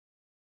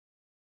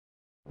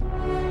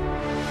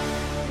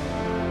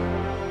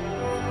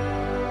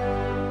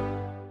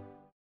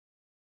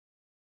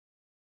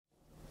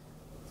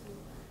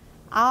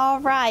All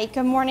right,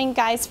 good morning,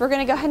 guys. We're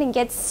going to go ahead and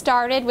get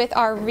started with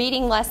our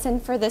reading lesson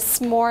for this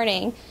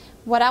morning.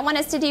 What I want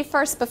us to do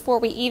first before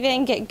we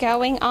even get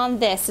going on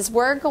this is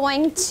we're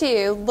going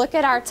to look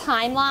at our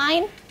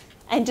timeline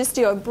and just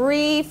do a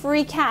brief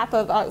recap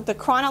of the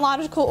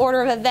chronological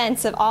order of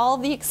events of all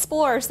of the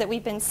explorers that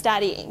we've been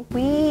studying.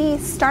 We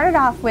started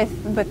off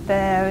with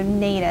the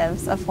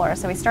natives of Florida.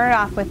 So we started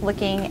off with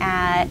looking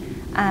at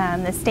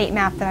the state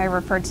map that I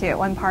referred to at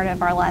one part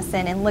of our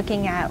lesson and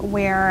looking at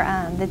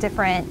where the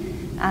different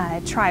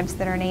tribes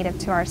that are native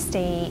to our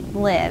state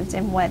lived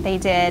and what they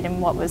did and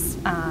what was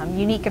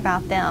unique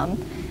about them,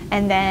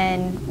 and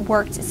then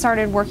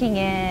started working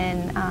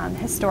in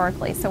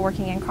historically, so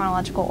working in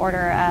chronological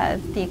order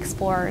of the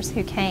explorers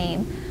who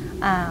came,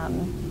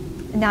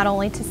 not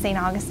only to St.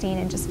 Augustine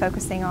and just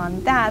focusing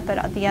on that,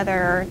 but the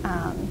other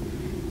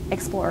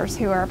explorers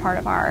who are a part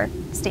of our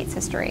state's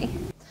history.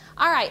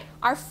 All right,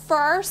 our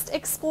first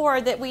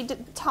explorer that we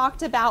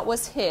talked about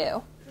was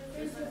who?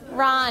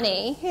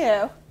 Ronnie.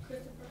 Who?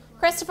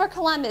 Christopher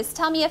Columbus.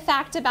 Tell me a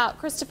fact about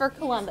Christopher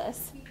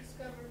Columbus. He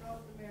discovered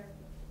North America.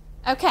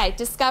 Okay,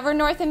 discovered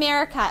North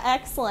America.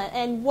 Excellent.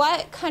 And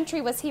what country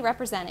was he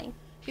representing?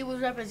 He was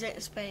representing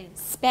Spain.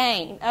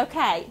 Spain.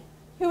 Okay.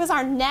 Who was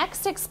our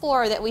next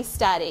explorer that we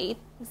studied?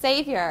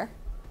 Xavier.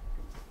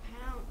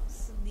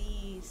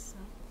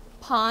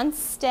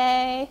 Ponce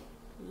de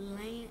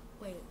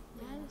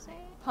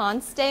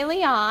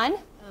Leon.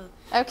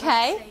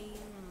 Okay.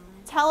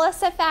 Tell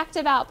us a fact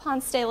about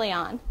Ponce de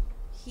Leon.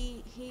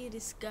 He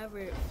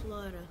discovered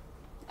Florida.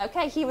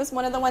 Okay, he was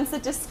one of the ones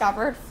that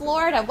discovered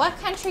Florida. What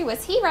country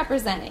was he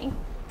representing?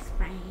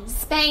 Spain.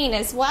 Spain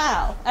as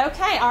well.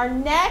 Okay, our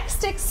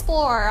next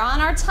explorer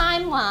on our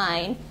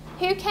timeline.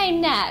 Who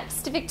came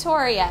next?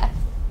 Victoria.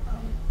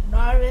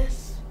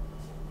 Narvaez.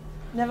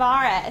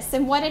 Navarez.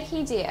 And what did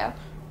he do?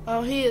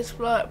 He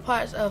explored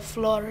parts of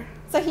Florida.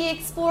 So he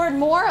explored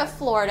more of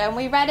Florida, and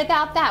we read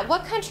about that.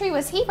 What country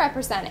was he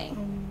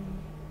representing?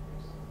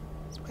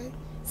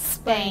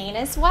 Spain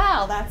as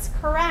well. That's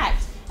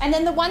correct. And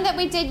then the one that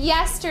we did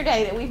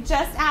yesterday that we've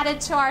just added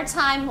to our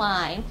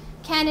timeline,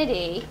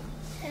 Kennedy.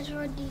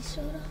 Pedro de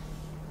Soto.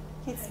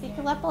 Can you speak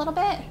up a little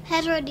bit?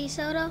 Pedro de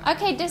Soto.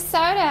 Okay, de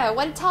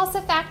Soto. Tell us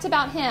a fact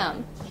about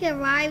him. He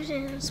arrives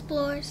and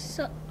explores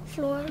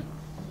Florida.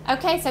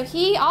 Okay, so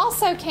he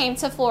also came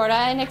to Florida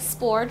and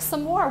explored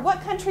some more.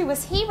 What country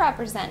was he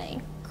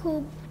representing?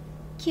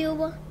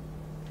 Cuba.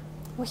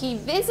 Well, he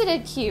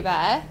visited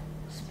Cuba.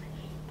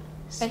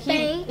 But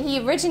he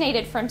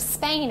originated from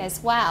Spain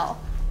as well.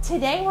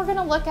 Today we're going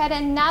to look at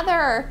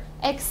another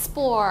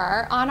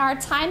explorer on our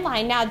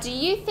timeline. Now, do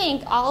you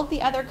think all of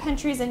the other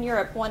countries in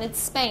Europe wanted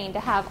Spain to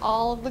have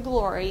all of the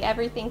glory,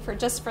 everything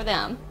just for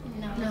them?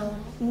 No.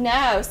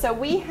 No. So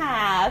we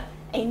have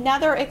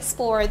another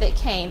explorer that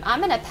came. I'm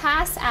going to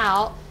pass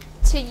out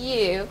to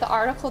you the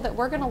article that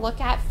we're going to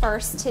look at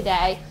first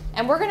today.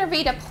 And we're going to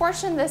read a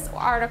portion of this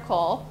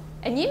article.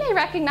 And you may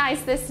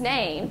recognize this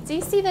name. Do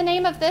you see the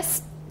name of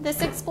this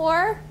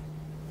explorer?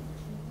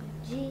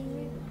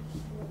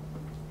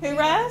 Who,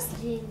 Rose?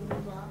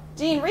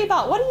 Jean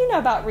Ribault. What do you know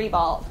about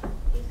Ribault?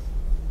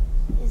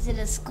 Is it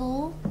a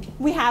school?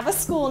 We have a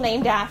school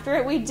named after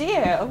it. We do.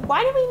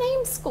 Why do we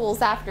name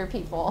schools after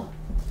people?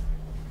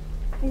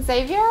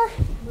 Xavier?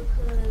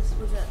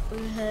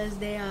 Because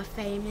they are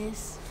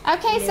famous.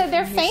 Okay, so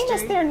they're famous.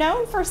 History. They're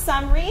known for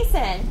some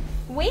reason.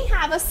 We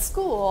have a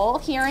school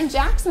here in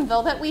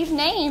Jacksonville that we've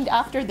named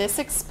after this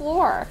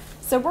explorer.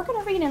 So we're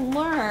going to read and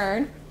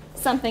learn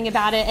something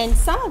about it, and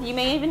some of you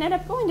may even end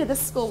up going to this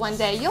school one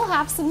day. You'll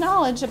have some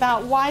knowledge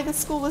about why the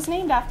school was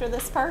named after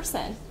this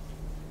person.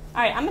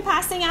 All right, I'm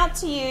passing out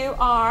to you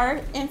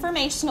our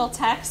informational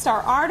text,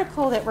 our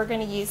article that we're going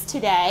to use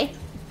today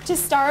to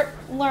start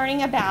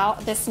learning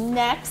about this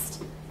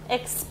next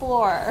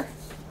explorer.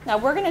 Now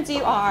we're going to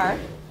do our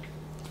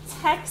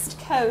text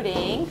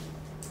coding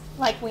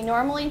like we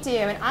normally do,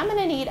 and I'm going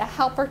to need a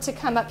helper to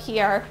come up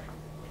here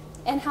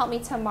and help me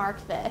to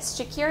mark this.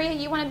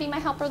 Jakiria, you want to be my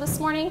helper this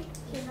morning?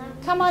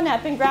 Come on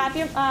up and grab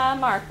your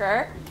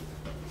marker.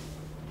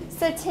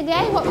 So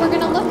today what we're going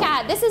to look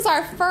at, this is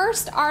our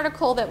first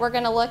article that we're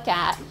going to look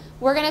at.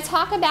 We're going to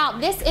talk about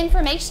this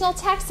informational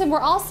text, and we're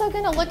also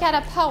going to look at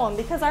a poem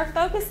because our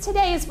focus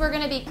today is we're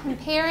going to be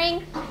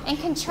comparing and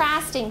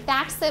contrasting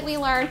facts that we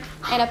learned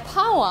in a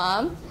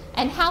poem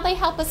and how they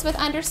help us with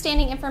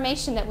understanding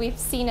information that we've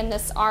seen in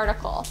this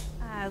article.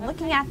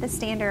 Looking at the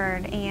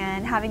standard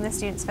and having the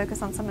students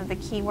focus on some of the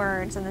key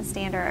words in the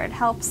standard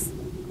helps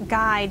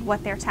guide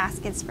what their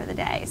task is for the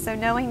day. So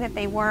knowing that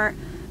they weren't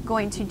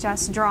going to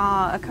just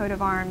draw a coat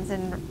of arms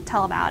and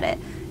tell about it,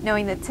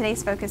 knowing that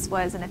today's focus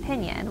was an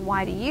opinion.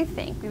 Why do you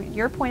think?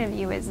 Your point of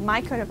view is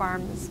my coat of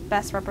arms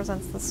best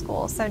represents the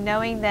school. So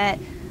knowing that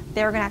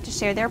they're going to have to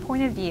share their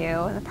point of view,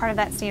 and part of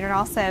that standard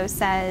also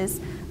says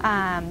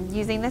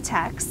using the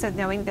text, so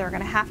knowing they're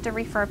going to have to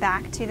refer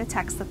back to the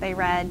text that they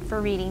read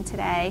for reading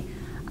today.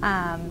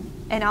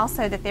 And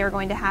also that they're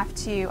going to have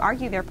to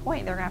argue their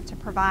point. They're going to have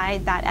to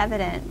provide that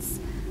evidence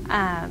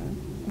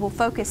will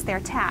focus their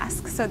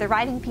task. So the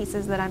writing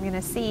pieces that I'm going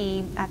to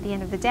see at the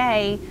end of the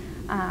day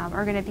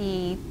are going to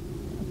be,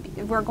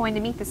 we're going to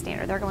meet the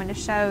standard. They're going to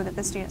show that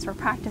the students were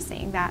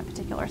practicing that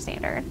particular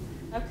standard.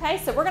 Okay,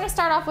 so we're going to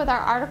start off with our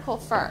article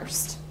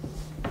first.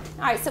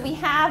 All right, so we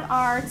have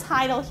our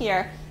title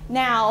here.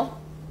 Now,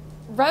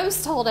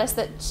 Rose told us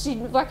that she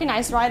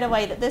recognized right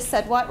away that this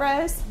said what,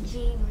 Rose?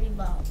 Jean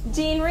Rebolt.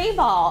 Jean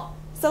Rebolt.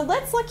 So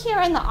let's look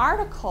here in the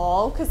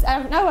article, because I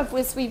don't know if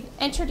as we've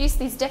introduced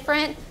these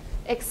different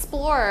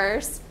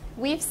explorers,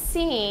 we've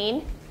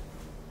seen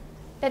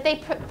that they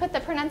put the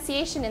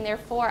pronunciation in there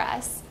for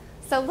us.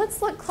 So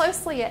let's look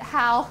closely at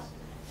how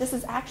this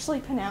is actually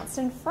pronounced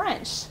in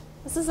French.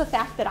 This is a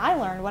fact that I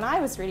learned when I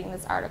was reading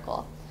this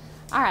article.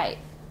 All right.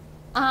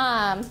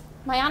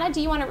 Mayana,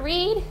 do you want to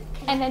read?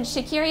 And then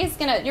Shakira is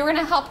you're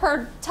gonna help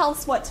her tell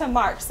us what to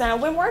mark. So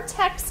when we're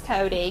text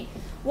coding,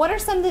 what are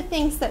some of the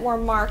things that we're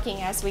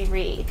marking as we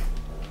read?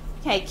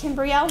 Okay,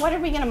 Kimbrielle, what are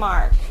we gonna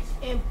mark?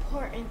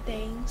 Important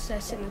things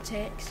that's in the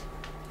text.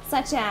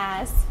 Such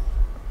as?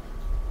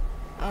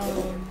 How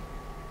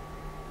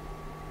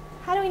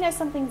do we know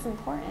something's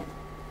important?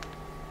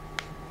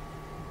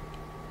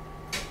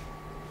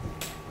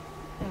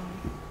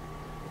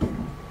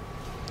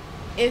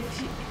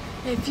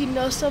 If you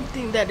know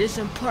something that is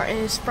important,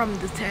 it's from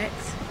the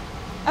text.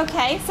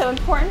 Okay, so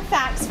important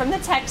facts from the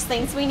text,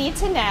 things we need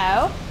to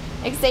know.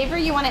 Xavier,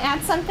 you want to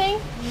add something?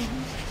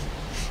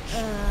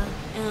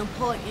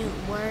 Important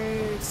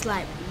words,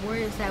 like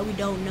words that we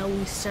don't know,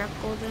 we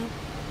circle them.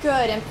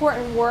 Good.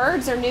 Important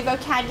words or new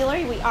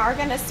vocabulary, we are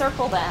going to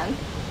circle them.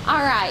 All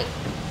right.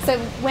 So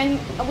when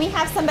we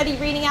have somebody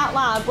reading out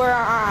loud, where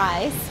are our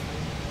eyes?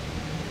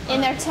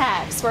 In their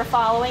text. We're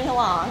following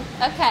along.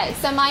 Okay,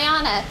 so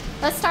Mayana,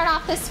 let's start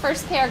off this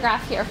first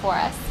paragraph here for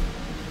us.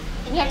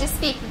 And you have to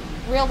speak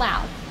real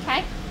loud,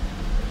 okay?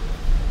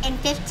 In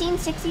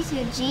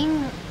 1562,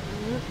 Jean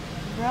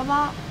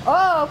Rebolt.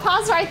 Oh,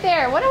 pause right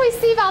there. What do we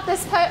see about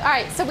this? All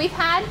right, so we've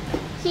had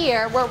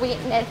here where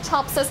it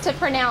helps us to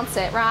pronounce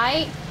it,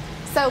 right?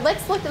 So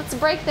let's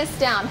break this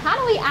down. How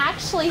do we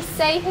actually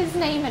say his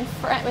name in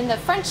the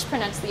French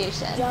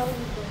pronunciation?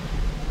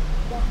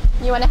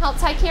 You want to help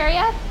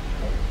Tykeria?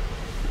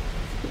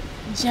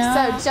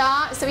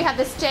 So we have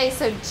this J,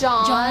 so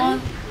John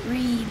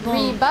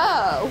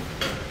Rebout.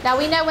 Now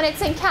we know when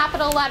it's in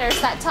capital letters,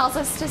 that tells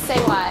us to say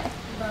what?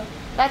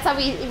 That's how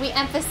we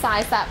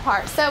emphasize that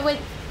part. So when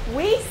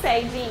we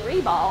say Jean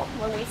Rebout,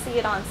 when we see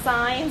it on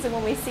signs and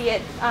when we see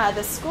it,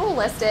 the school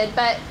listed,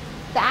 but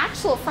the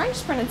actual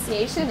French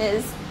pronunciation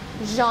is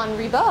Jean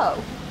Rebout.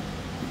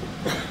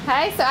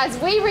 Okay, so as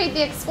we read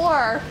the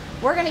Explorer,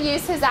 we're going to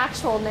use his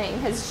actual name,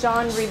 his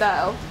Jean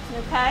Rebout.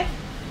 Okay?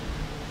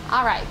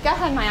 All right, go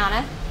ahead,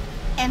 Mayana.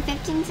 In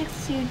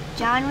 1562,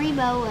 John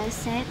Rebout was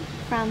sent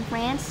from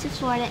France to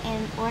Florida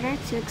in order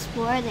to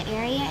explore the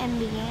area and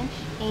begin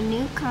a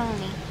new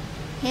colony.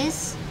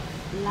 His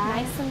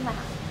Nice and loud.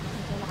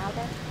 A little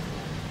louder.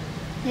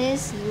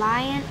 His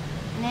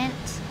lieutenant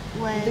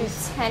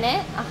was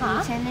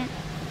Lieutenant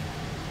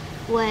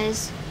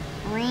was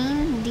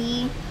Reine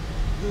de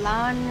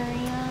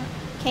Lanoria.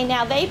 Okay,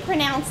 now they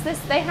pronounce this,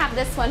 they have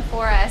this one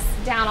for us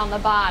down on the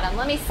bottom.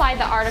 Let me slide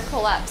the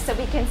article up so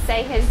we can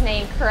say his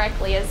name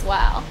correctly as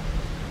well.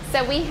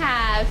 So we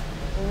have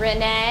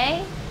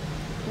René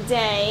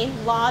de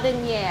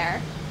Laudonnière.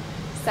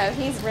 So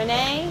he's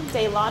René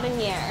de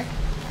Laudonnière.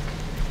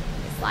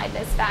 Slide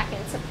this back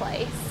into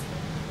place.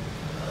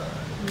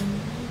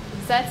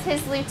 So that's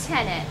his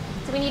lieutenant.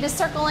 Do we need to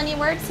circle any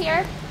words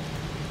here?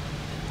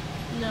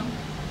 No.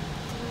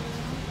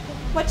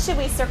 What should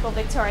we circle,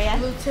 Victoria?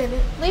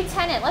 Lieutenant.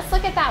 Lieutenant. Let's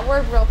look at that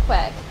word real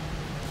quick.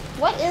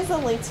 What is a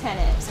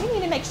lieutenant? So we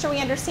need to make sure we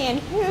understand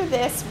who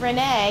this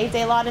René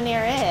de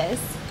Laudonnière is.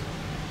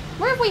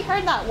 Where have we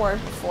heard that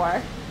word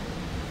before?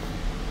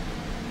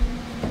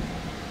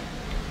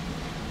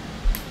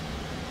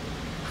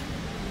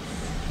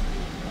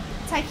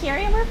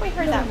 Tykeria, where have we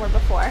heard that word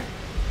before?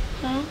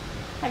 Huh?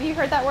 Have you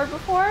heard that word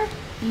before?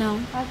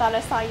 No. I thought I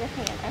saw your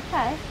hand.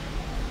 Okay.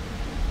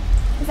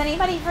 Has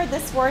anybody heard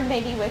this word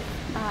maybe with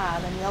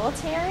the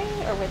military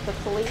or with the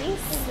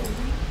police?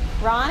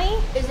 Ronnie?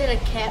 Is it a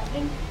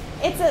captain?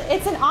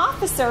 It's an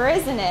officer,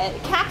 isn't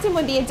it? Captain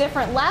would be a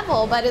different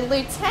level, but a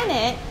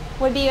lieutenant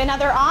would be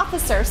another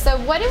officer. So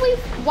why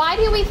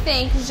do we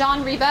think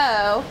Jean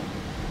Rebout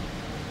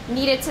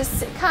needed to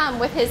come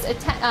with his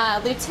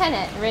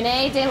lieutenant,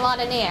 René de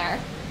Laudonnière?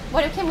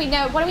 What do we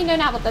know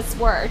now about this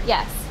word?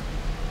 Yes.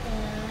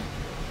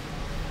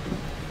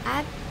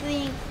 I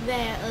think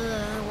that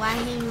why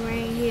he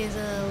ran his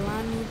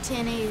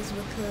lieutenant is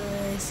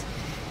because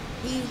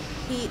he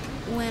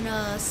when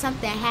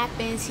something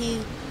happens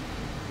he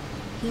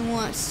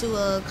wants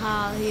to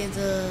call his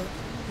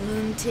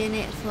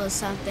lieutenant for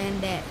something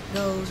that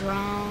goes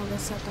wrong or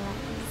something like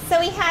that.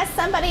 So he has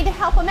somebody to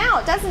help him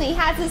out, doesn't he? He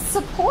has his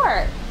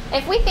support.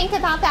 If we think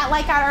about that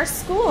like at our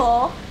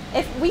school,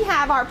 if we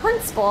have our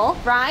principal,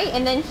 right,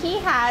 and then he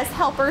has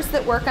helpers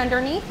that work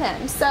underneath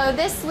him. So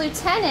this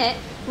lieutenant,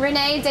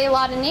 René de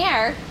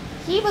Laudonnière,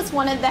 he was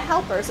one of the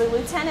helpers. A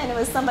lieutenant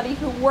was somebody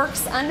who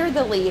works under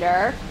the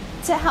leader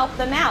to help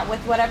them out with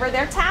whatever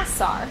their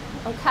tasks are,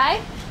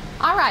 okay?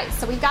 All right,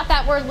 so we've got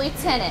that word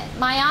lieutenant.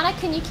 Mayana,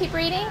 can you keep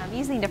reading?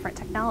 Using different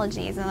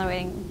technologies, another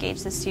way to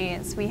engage the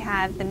students. We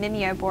have the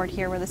Mimeo board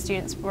here where the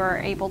students were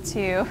able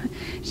to,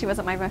 she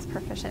wasn't my most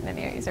proficient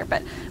Mimeo user,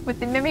 but with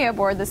the Mimeo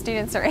board, the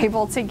students are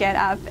able to get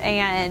up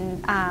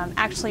and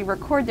actually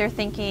record their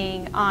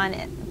thinking on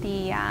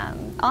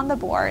the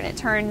board. It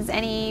turns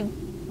any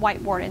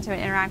whiteboard into an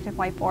interactive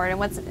whiteboard. And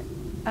what's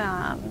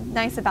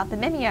nice about the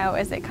Mimeo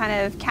is it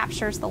kind of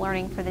captures the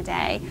learning for the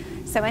day.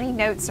 So any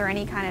notes or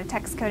any kind of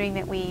text coding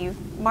that we've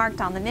marked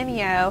on the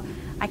Mimeo,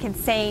 I can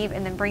save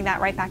and then bring that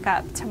right back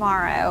up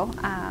tomorrow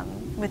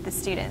with the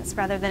students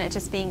rather than it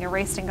just being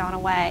erased and gone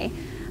away.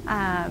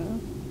 And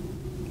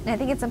I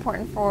think it's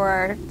important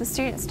for the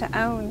students to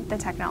own the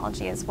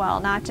technology as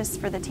well, not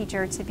just for the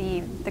teacher to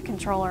be the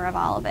controller of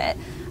all of it.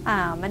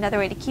 Another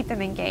way to keep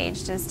them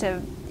engaged is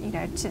to,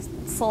 to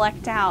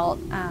select out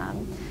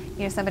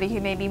somebody who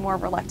may be more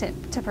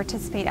reluctant to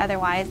participate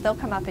otherwise. They'll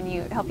come up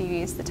and help you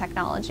use the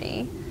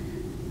technology.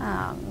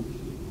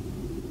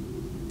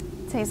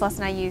 Today's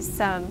lesson I used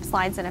some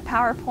slides in a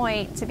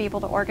PowerPoint to be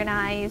able to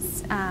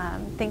organize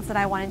things that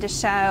I wanted to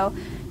show.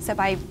 So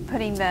by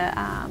putting the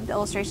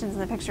illustrations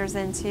and the pictures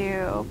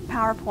into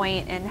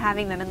PowerPoint and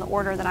having them in the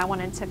order that I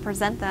wanted to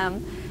present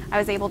them, I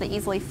was able to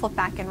easily flip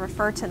back and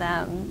refer to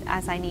them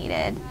as I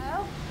needed.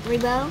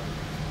 Rebo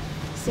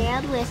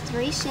sailed with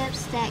 3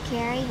 ships that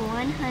carried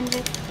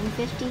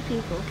 150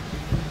 people.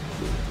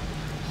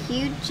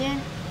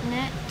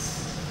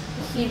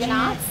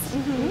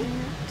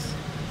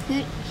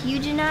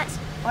 Huguenots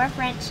or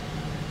French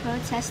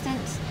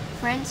Protestants.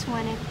 France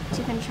wanted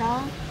to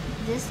control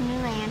this new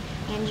land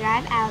and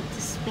drive out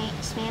the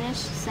Spanish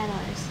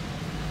settlers.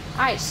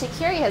 All right,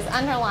 Shakiri has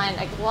underlined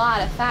a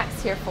lot of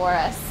facts here for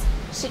us.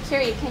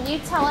 Shakiri, can you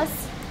tell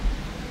us?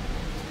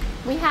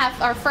 We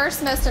have our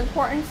first most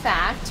important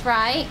fact,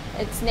 right?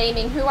 It's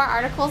naming who our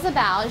article is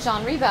about,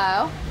 Jean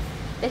Ribot,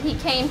 that he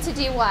came to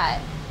do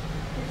what?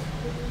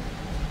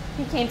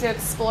 He came to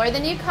explore the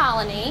new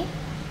colony.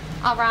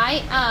 All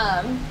right.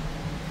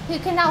 Who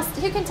can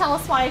tell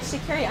us why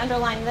Shakiri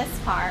underlined this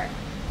part?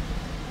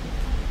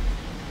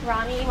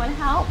 Ronnie, you want to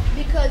help?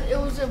 Because it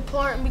was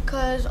important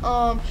because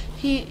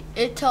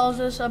it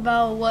tells us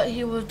about what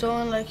he was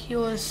doing, like he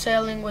was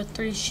sailing with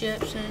 3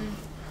 ships and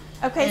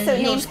okay, so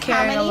it names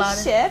how many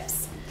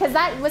ships? Because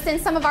that was in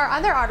some of our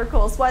other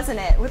articles, wasn't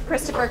it? With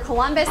Christopher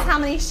Columbus, how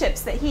many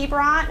ships that he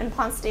brought and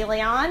Ponce de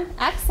Leon?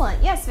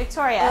 Excellent. Yes,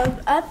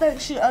 Victoria. I think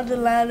she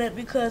underlined it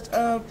because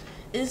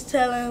it's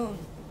telling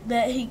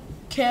that he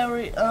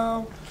carried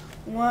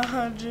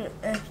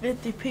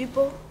 150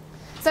 people.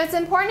 So it's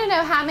important to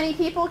know how many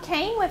people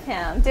came with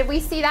him. Did we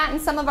see that in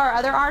some of our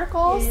other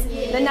articles?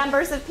 Yeah. The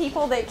numbers of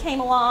people that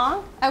came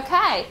along?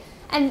 Okay.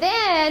 And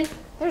then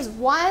there's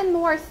one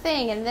more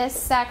thing in this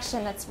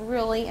section that's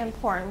really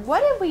important.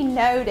 What did we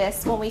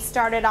notice when we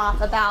started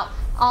off about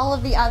all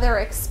of the other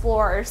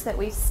explorers that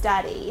we've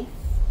studied?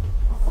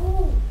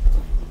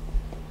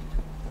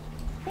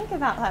 Think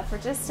about that for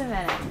just a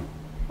minute.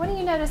 What do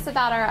you notice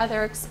about our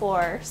other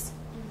explorers?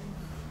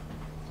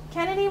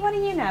 Kennedy, what do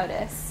you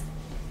notice?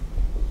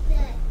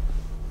 That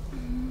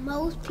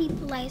most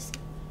people like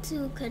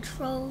to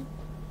control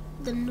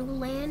the new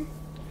land.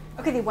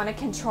 Okay, they want to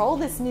control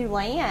this new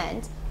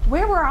land.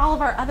 Where were all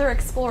of our other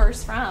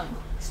explorers from?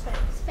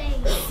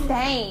 Spain.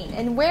 Spain.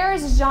 And where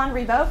is Jean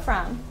Ribot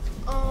from?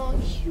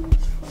 He was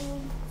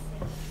from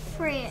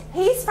France.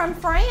 He's from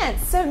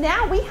France. So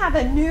now we have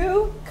a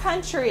new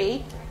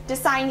country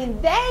deciding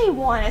they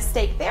want to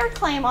stake their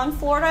claim on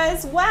Florida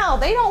as well.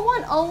 They don't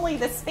want only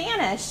the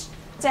Spanish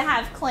to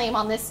have claim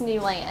on this new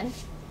land.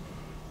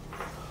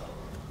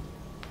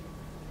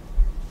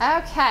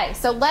 Okay,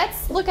 so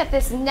let's look at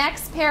this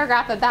next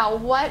paragraph about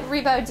what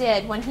Ribot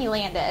did when he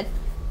landed.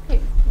 Okay,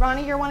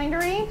 Ronnie, you're wanting to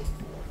read?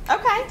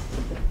 Okay.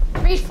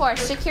 Read for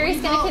us.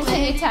 Shakiri's going to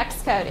continue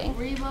text coding.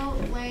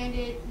 Ribot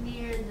landed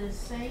near the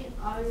St.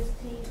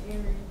 Augustine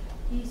area.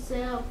 He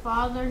sailed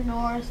farther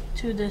north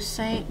to the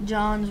St.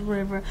 John's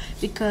River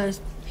because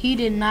he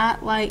did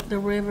not like the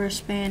river's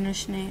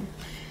Spanish name.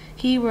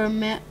 He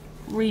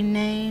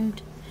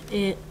renamed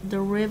it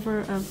the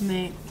River of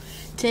May.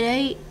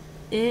 Today,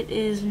 it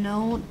is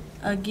known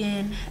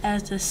again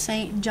as the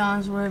St.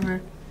 John's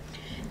River.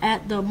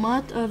 At the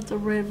mouth of the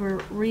river,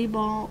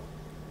 Ribot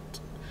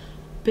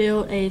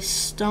built a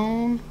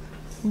stone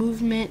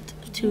monument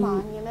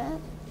to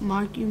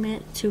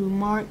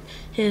mark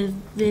his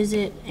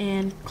visit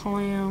and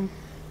claim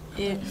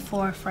it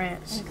for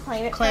France. And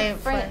claim it for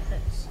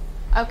France.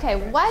 Okay,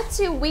 what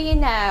do we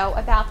know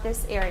about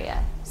this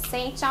area?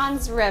 St.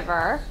 John's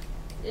River.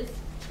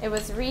 It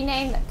was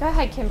renamed. Go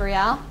ahead,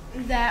 Kimbrielle.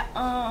 That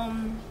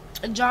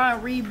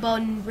John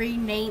Robyn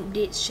renamed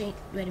it St.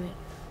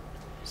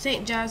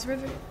 John's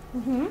River.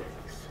 Mm-hmm.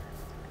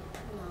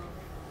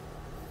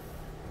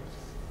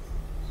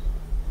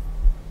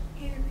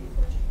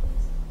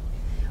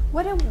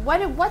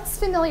 What's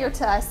familiar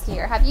to us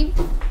here? Have you,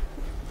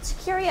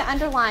 Shakiria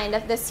underlined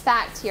of this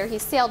fact here. He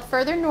sailed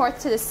further north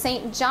to the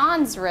St.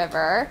 John's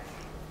River.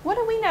 What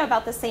do we know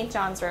about the St.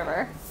 John's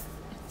River?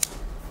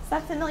 Is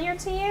that familiar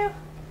to you?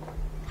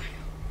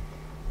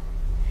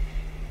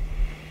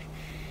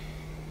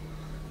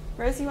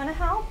 Rose, you want to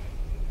help?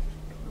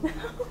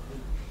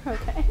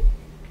 Okay.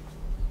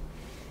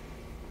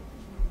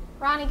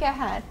 Ronnie, go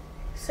ahead.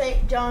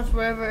 St. John's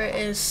River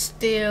is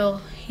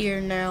still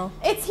here now.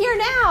 It's here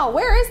now.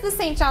 Where is the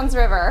St. John's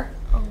River?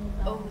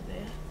 Over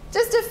there.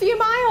 Just a few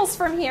miles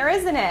from here,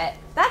 isn't it?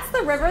 That's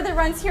the river that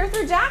runs here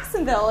through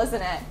Jacksonville,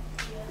 isn't it?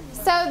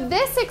 So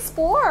this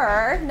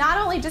explorer not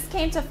only just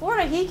came to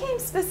Florida, he came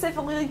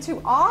specifically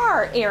to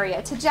our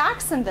area, to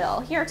Jacksonville,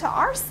 here to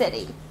our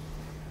city.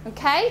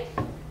 Okay?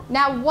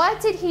 Now,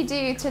 what did he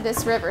do to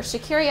this river?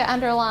 Shakiria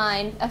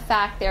underlined a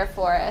fact there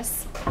for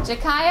us.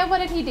 Jakaya, what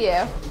did he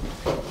do?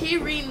 He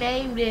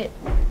renamed it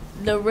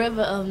the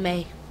River of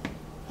May.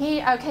 He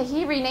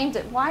renamed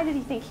it. Why did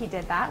he think he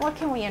did that? What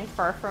can we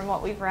infer from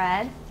what we've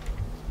read?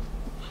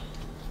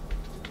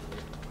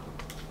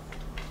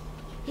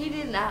 He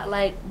did not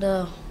like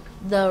the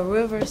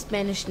river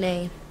Spanish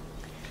name.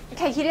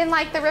 Okay, he didn't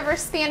like the river's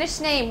Spanish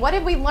name. What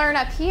did we learn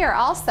up here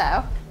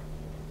also?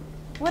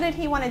 What did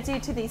he want to do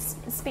to these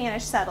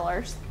Spanish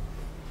settlers?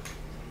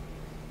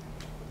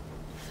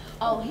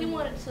 Oh, he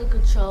wanted to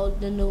control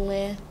the new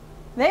land.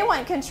 They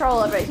want control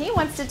over it. He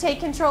wants to take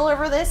control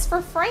over this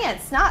for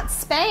France, not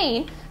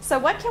Spain. So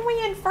what can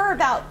we infer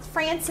about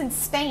France and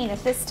Spain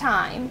at this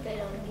time? They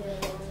don't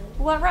get along.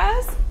 What,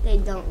 Rose? They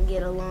don't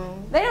get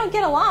along. They don't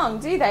get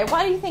along, do they?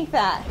 Why do you think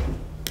that?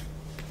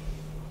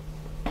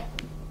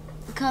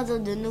 Because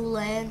of the new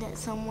land that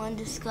someone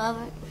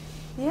discovered.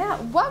 Yeah.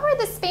 What were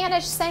the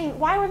Spanish saying?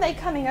 Why were they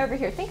coming over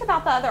here? Think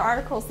about the other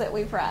articles that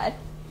we've read.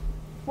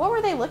 What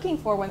were they looking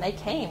for when they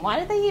came? Why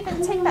did they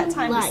even take that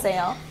time to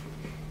sail?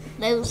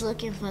 They was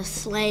looking for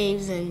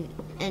slaves and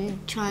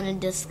trying to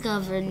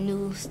discover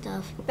new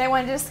stuff. They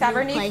wanted to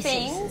discover new places.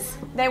 things.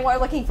 They were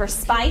looking for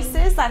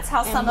spices. That's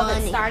how some of it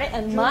money. started.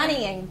 And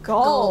money and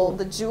gold,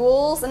 the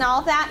jewels and all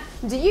of that.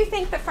 Do you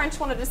think the French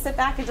wanted to sit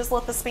back and just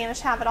let the Spanish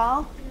have it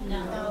all?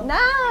 No.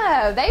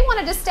 No. They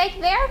wanted to stake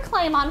their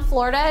claim on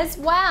Florida as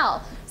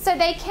well. So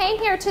they came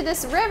here to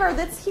this river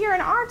that's here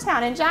in our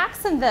town in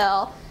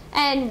Jacksonville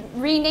and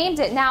renamed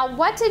it. Now,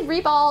 what did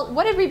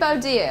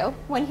Ribot do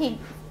when he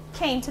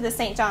came to the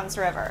St. John's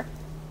River?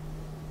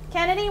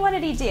 Kennedy, what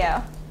did he do?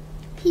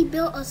 He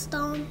built a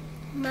stone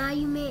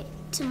monument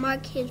to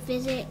mark his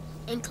visit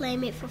and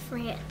claim it for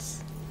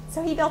France.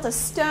 So he built a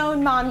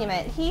stone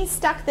monument. He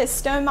stuck this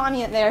stone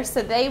monument there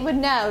so they would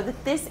know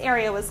that this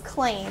area was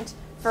claimed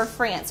for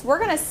France. We're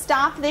going to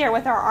stop there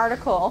with our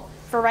article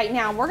for right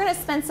now. We're going to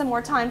spend some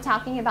more time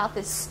talking about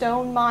this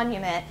stone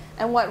monument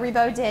and what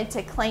Ribot did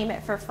to claim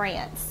it for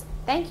France.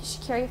 Thank you,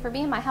 Shakiria, for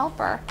being my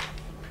helper.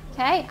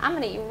 Okay, I'm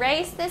going to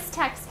erase this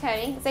text,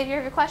 Cody. Xavier,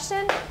 you have a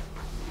question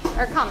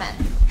or comment?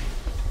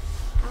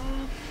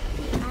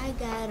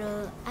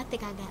 I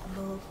think I got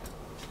both.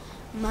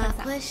 My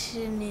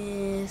question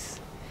is,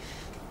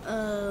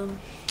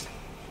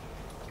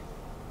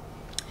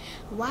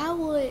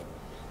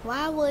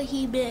 why would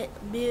he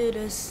build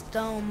a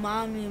stone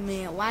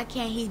monument? Why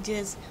can't he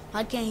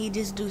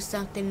just do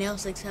something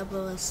else except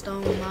for a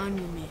stone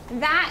monument?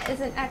 That is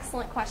an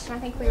excellent question. I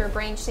think we were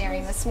brain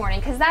sharing this morning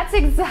because that's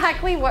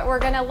exactly what we're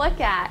going to look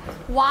at.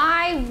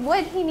 Why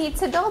would he need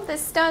to build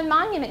this stone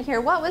monument here?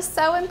 What was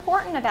so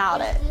important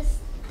about it?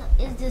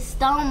 Is the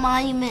stone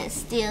monument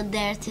still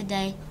there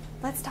today?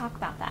 Let's talk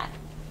about that.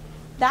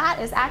 That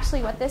is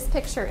actually what this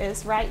picture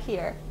is right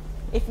here.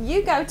 If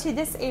you go to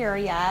this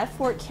area,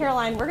 Fort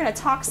Caroline, we're going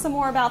to talk some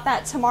more about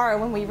that tomorrow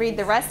when we read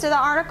the rest of the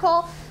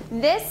article.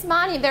 This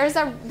monument, there's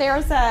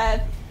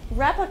a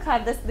replica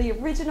of this, the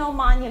original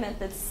monument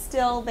that's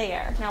still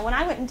there. Now, when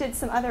I went and did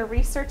some other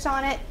research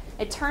on it,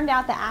 it turned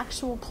out the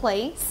actual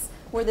place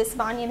where this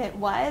monument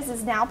was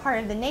is now part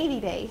of the Navy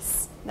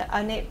base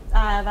of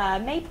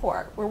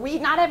Mayport, where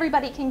not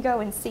everybody can go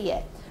and see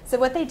it. So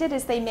what they did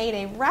is they made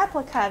a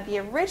replica of the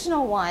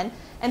original one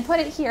and put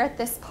it here at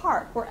this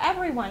park where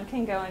everyone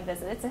can go and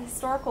visit. It's a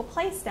historical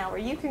place now where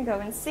you can go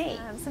and see.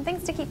 Some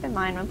things to keep in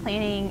mind when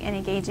planning an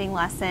engaging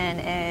lesson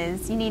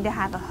is you need to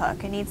have a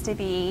hook. You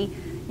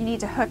need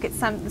to hook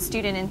the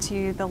student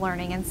into the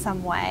learning in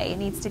some way. It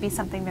needs to be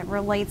something that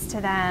relates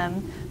to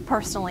them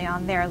personally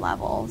on their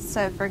level.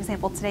 So for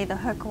example, today the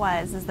hook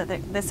is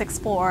that this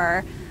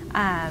explorer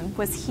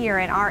was here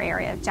in our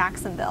area of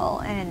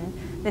Jacksonville, and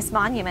this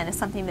monument is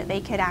something that they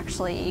could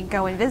actually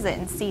go and visit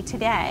and see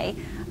today.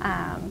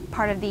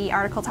 Part of the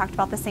article talked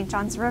about the St.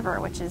 John's River,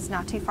 which is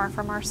not too far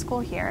from our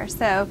school here.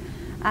 So,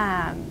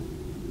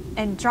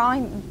 and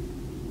drawing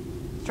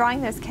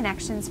those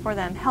connections for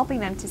them,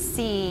 helping them to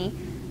see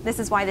this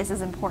is why this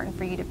is important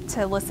for you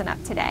to listen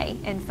up today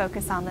and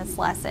focus on this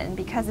lesson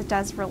because it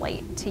does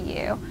relate to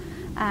you.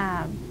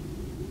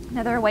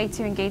 Another way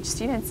to engage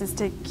students is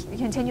to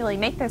continually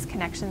make those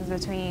connections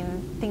between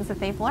things that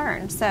they've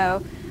learned.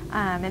 So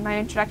in my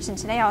introduction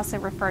today, I also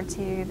referred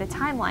to the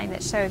timeline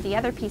that showed the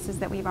other pieces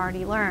that we've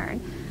already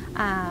learned.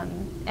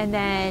 And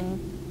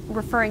then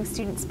referring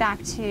students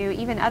back to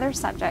even other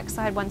subjects.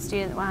 So I had one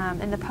student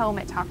in the poem,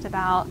 it talked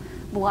about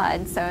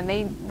blood. And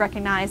they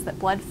recognized that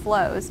blood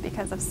flows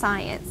because of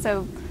science.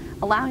 So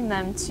allowing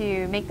them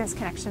to make those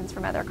connections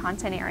from other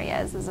content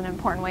areas is an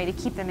important way to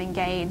keep them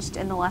engaged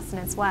in the lesson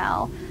as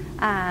well.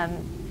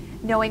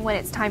 Knowing when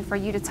it's time for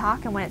you to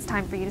talk and when it's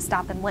time for you to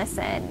stop and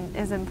listen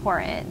is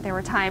important. There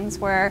were times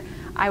where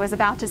I was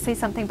about to say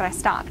something, but I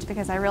stopped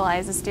because I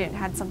realized the student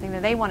had something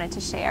that they wanted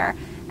to share.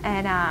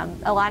 And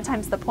a lot of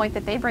times the point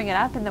that they bring it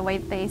up and the way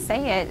that they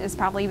say it is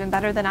probably even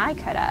better than I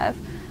could have.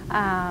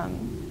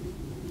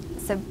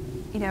 So,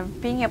 you know,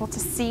 being able to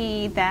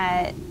see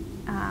that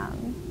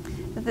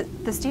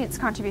the student's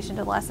contribution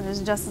to the lesson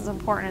is just as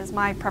important as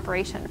my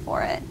preparation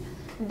for it.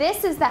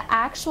 This is the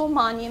actual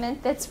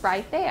monument that's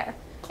right there.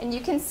 And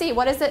you can see,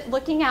 what is it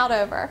looking out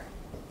over?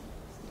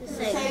 The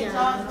St.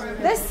 John's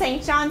River. The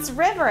St. John's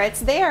River. It's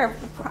there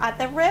at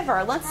the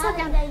river. Let's How look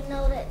did at they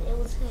know that it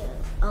was him?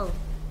 Oh,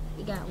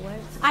 you got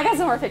words? I got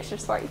some more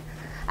pictures for you.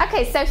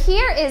 Okay, so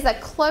here is a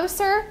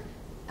closer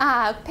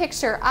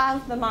picture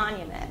of the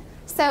monument.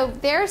 So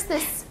there's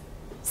this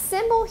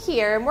symbol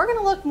here, and we're going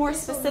to look more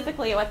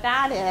specifically at what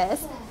that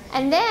is.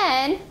 And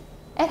then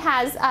it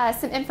has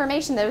some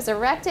information that was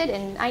erected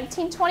in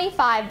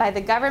 1925 by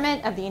the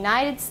government of the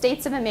United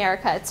States of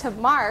America to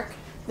mark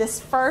this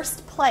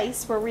first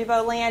place where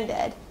Ribot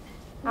landed.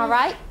 All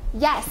right?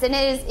 Yes, and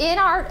it is in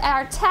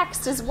our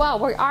text as well.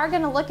 We are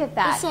going to look at It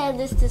that. said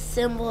it's the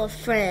symbol of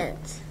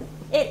France.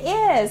 It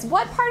is.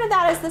 What part of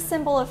that is the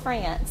symbol of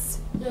France?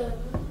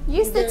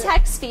 Use the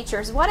text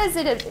features. What is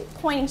it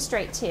pointing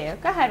straight to?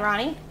 Go ahead,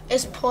 Ronnie.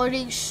 It's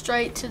pointing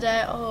straight to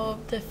that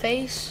the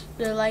face.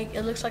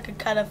 It looks like a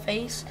kind of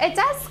face. It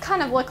does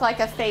kind of look like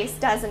a face,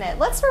 doesn't it?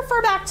 Let's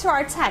refer back to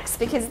our text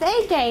because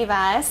they gave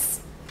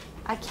us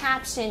a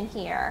caption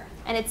here,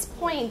 and it's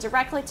pointing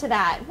directly to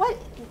that.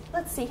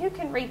 Let's see, who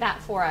can read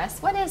that for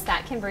us? What is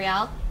that,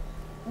 Kimbrielle?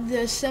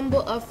 The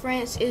symbol of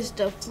France is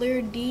the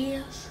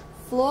fleur-de-lis.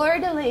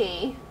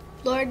 Fleur-de-lis.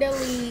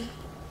 Fleur-de-lis.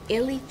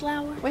 Lily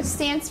flower, Which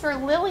stands for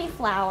lily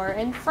flower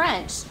in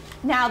French.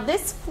 Now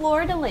this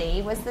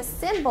fleur-de-lis was the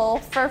symbol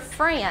for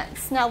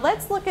France. Now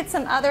let's look at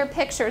some other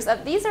pictures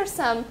of, these are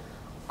some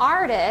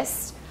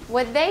artists,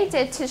 what they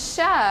did to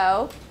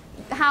show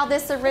how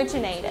this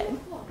originated.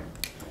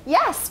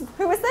 Yes,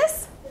 who was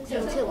this?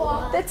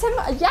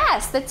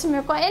 Yes, the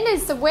Timucua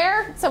Indians.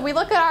 So we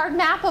look at our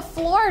map of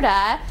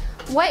Florida.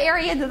 What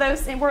area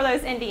were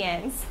those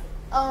Indians?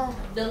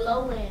 The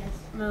lowlands.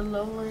 the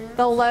lowlands.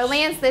 The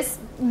lowlands, this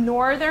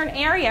northern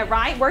area,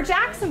 right? Where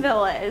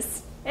Jacksonville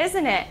is,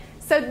 isn't it?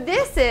 So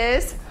this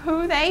is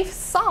who they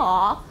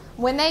saw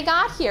when they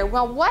got here.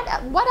 Well, what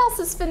else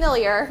is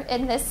familiar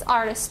in this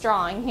artist's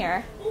drawing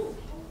here?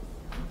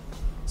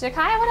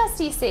 Jakaya, what else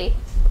do you see?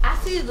 I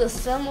see the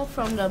symbol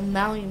from the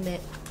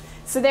monument.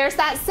 So there's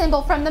that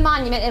symbol from the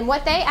monument, and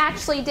what they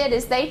actually did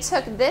is they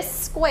took this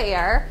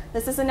square,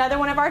 this is another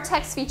one of our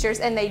text features,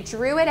 and they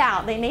drew it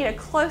out. They made a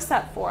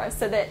close-up for us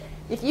so that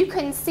if you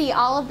couldn't see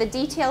all of the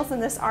details in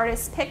this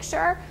artist's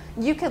picture,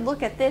 you could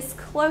look at this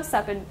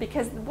close-up, and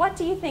because what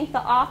do you think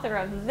the author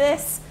of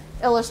this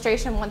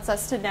illustration wants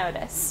us to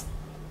notice?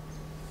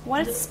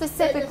 What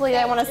specifically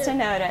they want us to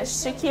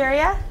notice?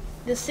 Shakiria?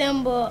 The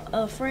symbol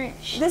of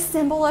French. The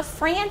symbol of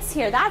France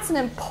here. That's an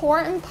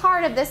important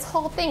part of this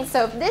whole thing.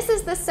 So if this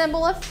is the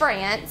symbol of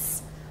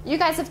France, you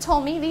guys have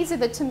told me these are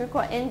the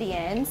Timucua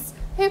Indians.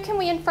 Who can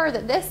we infer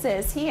that this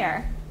is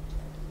here?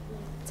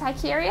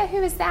 Taikiria? Who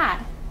is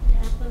that?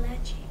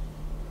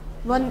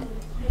 Well,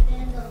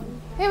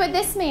 who would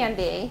this man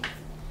be?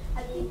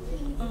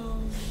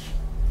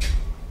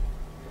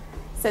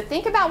 So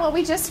think about what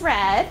we just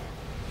read.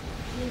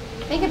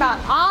 Think about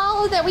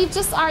all that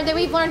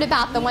we've learned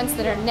about the ones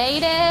that are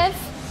native.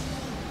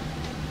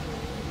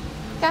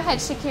 Go ahead,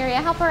 Shakiria,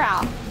 help her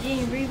out.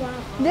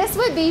 This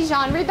would be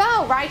Jean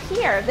Ribot right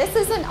here. This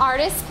is an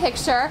artist's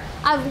picture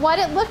of what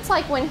it looked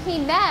like when he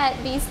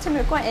met these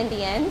Timucua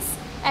Indians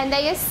and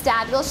they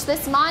established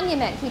this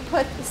monument. He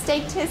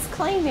staked his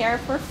claim there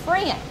for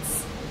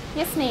France.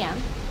 Yes, ma'am.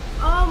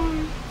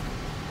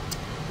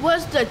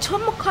 Was the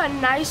Timucua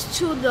nice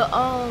to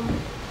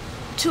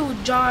to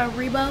John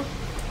Ribot?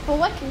 Well,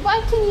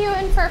 what can you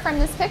infer from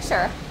this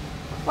picture?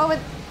 What would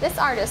this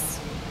artist?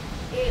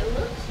 It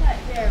looks like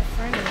they're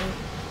friendly.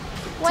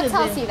 What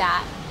tells you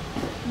that?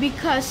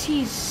 Because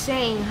he's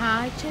saying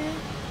hi to him.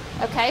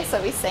 Okay, so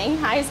he's saying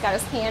hi. He's got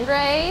his hand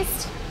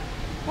raised.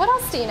 What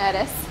else do you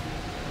notice?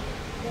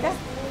 Go.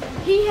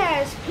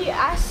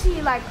 I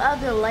see like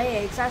other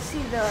legs. I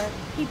see the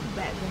people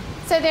back there.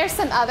 So there's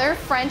some other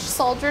French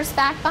soldiers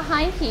back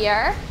behind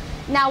here.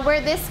 Now where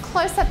this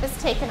close-up is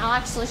taken, I'll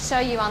actually show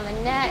you on the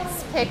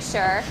next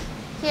picture.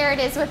 Here it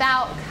is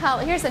without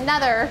color. Here's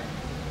another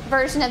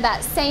version of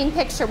that same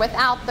picture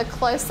without the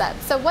close-up.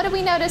 So what do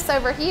we notice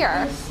over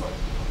here?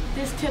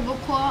 This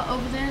Timucua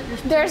over there.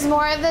 There's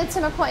more of the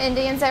Timucua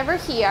Indians over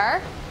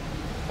here.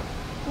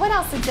 What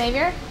else,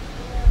 Xavier?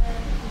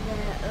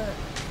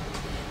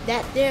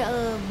 That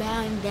they're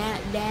bowing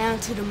down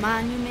to the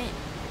monument.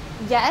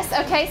 Yes,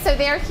 okay, so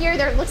they're here.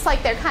 It looks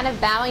like they're kind of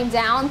bowing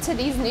down to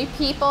these new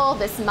people,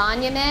 this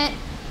monument.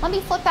 Let me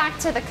flip back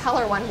to the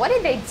color one. What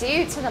did they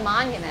do to the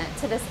monument,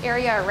 to this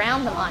area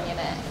around the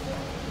monument?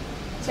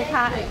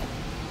 Chicago.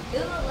 It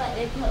looked like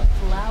they put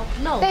flowers.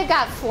 No. They've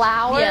got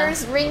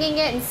flowers ringing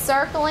it and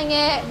circling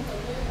it.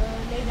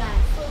 They got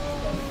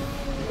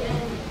food.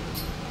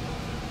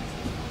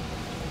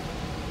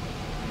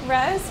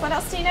 Rose, what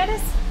else do you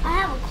notice? I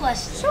have a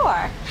question.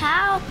 Sure.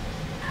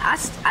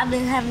 I've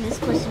been having this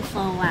question for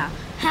a while.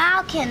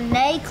 How can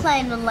they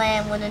claim the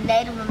land when the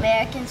Native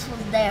Americans was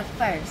there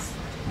first?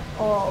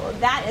 Well,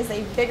 that is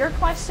a bigger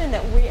question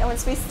that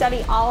once we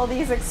study all of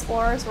these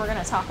explorers, we're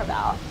going to talk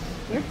about.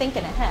 You're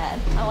thinking ahead.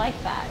 I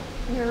like that.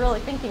 You're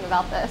really thinking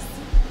about this.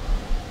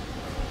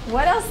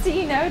 What else do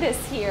you notice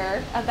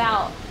here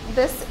about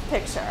this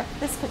picture,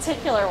 this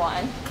particular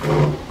one?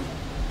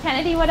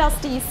 Kennedy, what else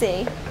do you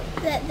see?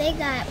 That they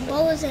got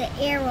bows and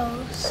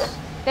arrows.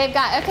 They've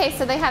got, okay,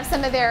 so they have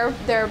some of their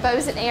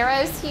bows and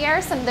arrows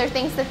here, some of their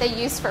things that they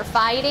use for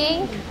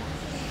fighting.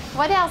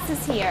 What else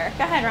is here?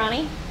 Go ahead,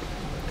 Ronnie.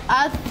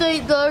 I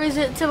think the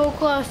reason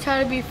Timberclaw is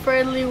trying to be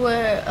friendly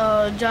with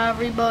John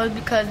Rebo is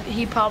because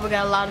he probably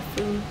got a lot of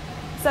food.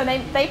 So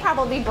they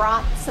probably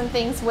brought some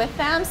things with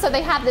them. So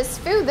they have this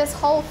food, this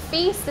whole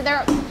feast.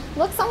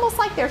 Looks almost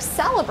like they're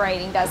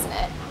celebrating, doesn't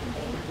it?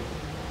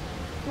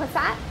 What's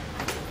that?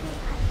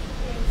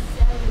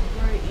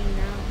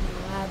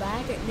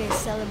 I think they're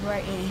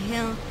celebrating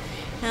him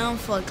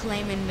for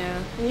claiming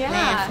the Yeah.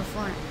 land for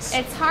France.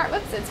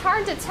 It's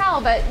hard to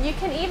tell, but you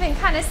can even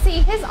kind of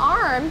see his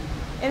arm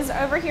is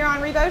over here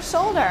on Rebo's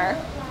shoulder.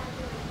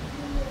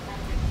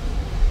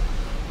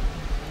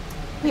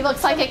 He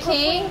looks like a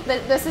king.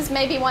 This is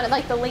maybe one of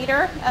like the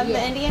leader of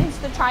the Indians,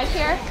 the tribe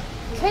here.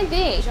 Could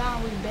be.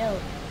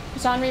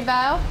 Jean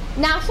Rebo.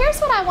 Now here's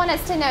what I want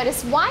us to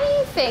notice. Why do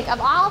you think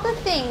of all the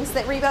things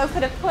that Rebo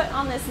could have put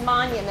on this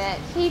monument,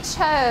 he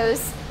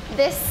chose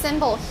this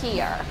symbol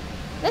here?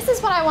 This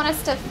is what I want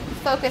us to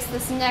focus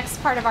this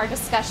next part of our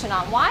discussion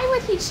on. Why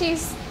would he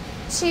choose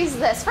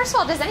this? First of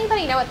all, does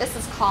anybody know what this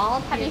is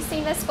called? Have you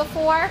seen this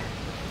before?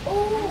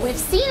 We've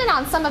seen it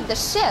on some of the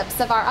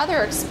ships of our other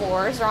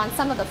explorers or on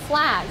some of the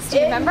flags. Do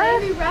you remember? It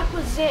maybe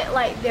represent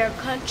like their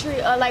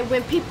country, or like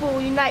when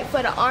people unite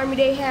for the army,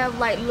 they have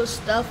like little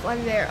stuff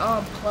on their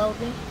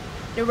clothing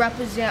to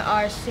represent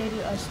our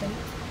city or state.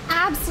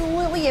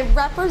 Absolutely, it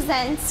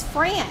represents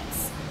France.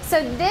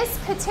 So this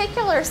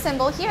particular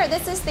symbol here,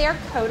 this is their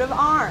coat of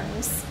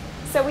arms.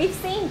 So we've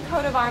seen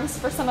coat of arms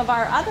for some of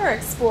our other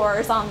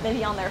explorers,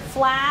 maybe on their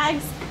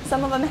flags.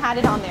 Some of them had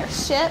it on their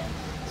ship.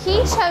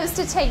 He chose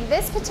to take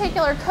this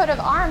particular coat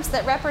of arms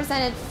that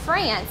represented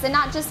France, and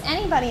not just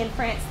anybody in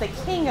France, the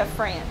King of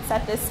France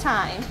at this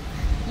time.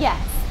 Yes.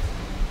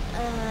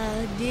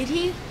 Did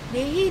he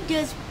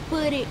just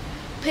put it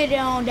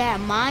on that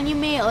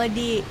monument, or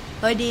did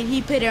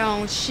he put it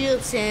on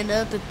ships and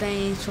other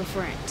things for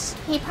France?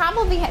 He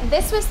probably had,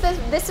 this was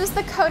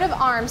the coat of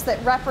arms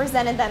that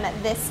represented them at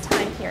this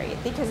time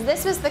period, because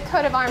this was the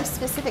coat of arms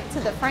specific to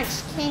the French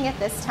king at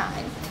this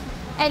time.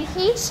 And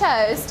he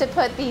chose to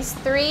put these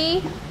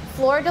 3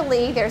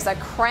 fleur-de-lis, there's a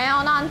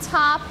crown on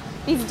top,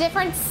 these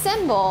different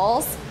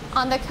symbols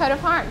on the coat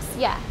of arms.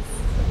 Yes.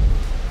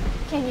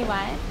 Can you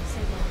what?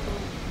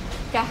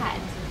 Go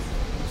ahead.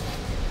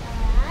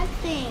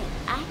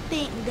 I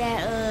think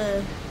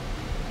that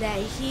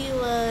he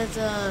was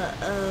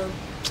an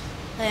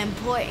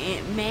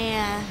important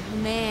man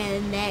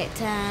in that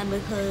time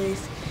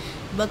because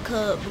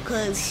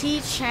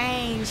he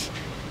changed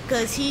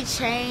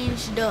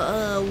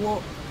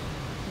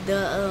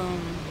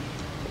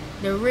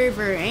the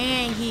river,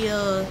 and he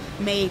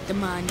made the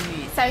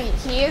monument. So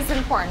he is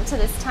important to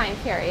this time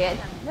period.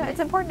 It's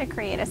important to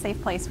create a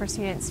safe place where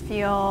students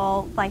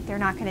feel like they're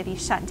not going to be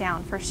shut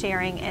down for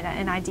sharing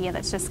an idea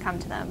that's just come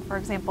to them. For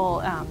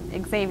example,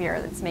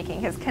 Xavier, that's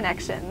making his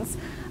connections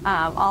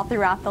all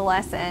throughout the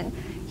lesson.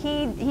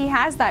 He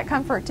has that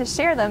comfort to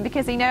share them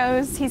because he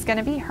knows he's going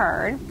to be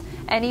heard,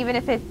 and even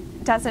if it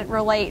doesn't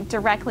relate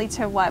directly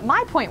to what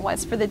my point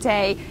was for the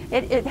day,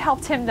 it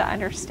helped him to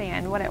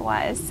understand what it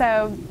was.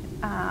 So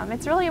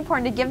it's really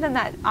important to give them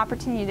that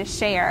opportunity to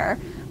share.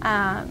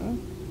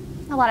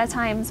 A lot of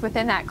times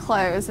within that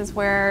close is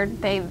where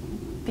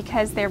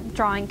because they're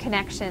drawing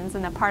connections,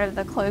 and the part of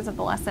the close of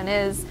the lesson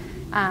is,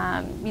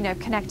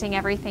 connecting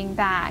everything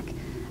back,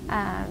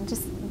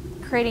 just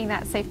creating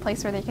that safe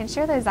place where they can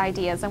share those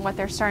ideas and what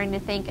they're starting to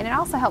think. And it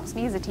also helps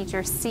me as a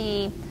teacher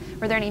see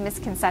were there any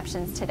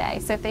misconceptions today.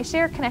 So if they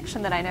share a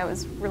connection that I know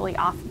is really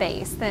off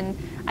base, then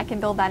I can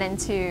build that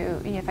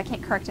into, if I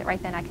can't correct it right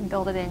then, I can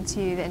build it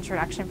into the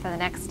introduction for the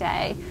next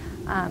day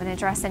and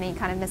address any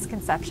kind of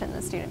misconception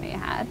the student may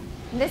have had.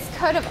 This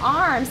coat of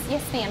arms,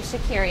 yes ma'am,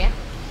 Shakiria.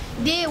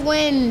 Did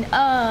when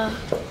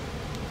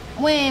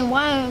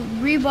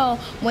Rebo,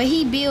 when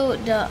he built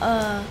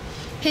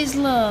his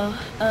little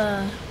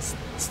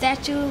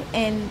statue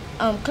and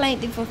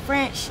claimed it for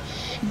French,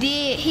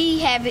 did he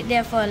have it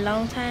there for a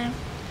long time?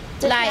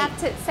 Did he have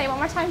to, say one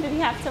more time, did he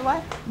have to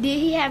what? Did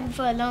he have it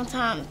for a long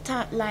time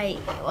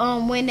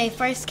when they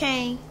first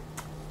came?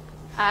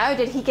 Oh,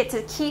 did he get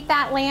to keep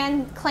that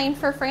land claimed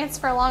for France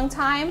for a long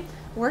time?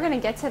 We're going to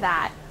get to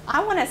that.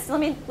 I want to, let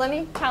me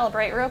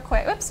calibrate real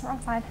quick. Oops, wrong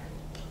side.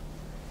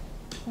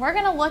 We're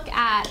going to look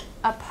at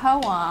a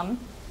poem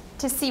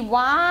to see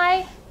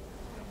why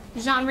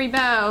Jean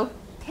Rebo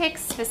picked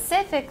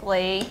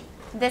specifically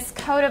this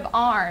coat of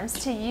arms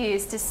to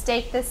use to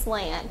stake this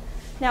land.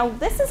 Now,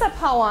 this is a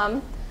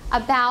poem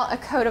about a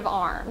coat of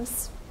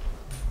arms.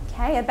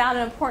 Okay, about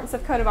an importance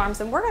of coat of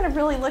arms. And we're going to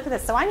really look at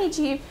this. So I need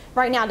you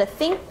right now to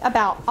think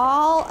about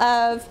all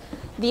of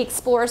the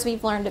explorers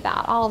we've learned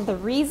about, all of the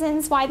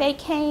reasons why they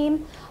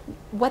came,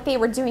 what they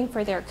were doing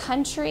for their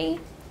country,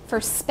 for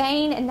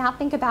Spain, and now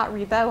think about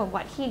Ribault and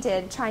what he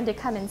did, trying to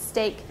come and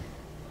stake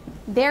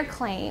their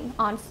claim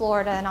on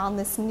Florida and on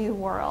this new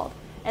world.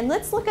 And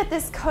let's look at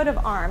this coat of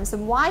arms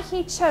and why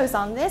he chose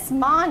on this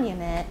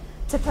monument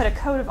to put a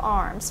coat of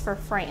arms for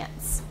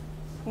France.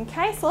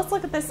 Okay, so let's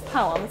look at this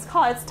poem. It's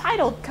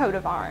titled Coat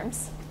of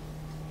Arms.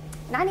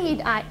 And I need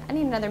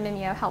another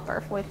Mimeo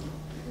helper with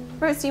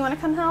Rose. Do you want to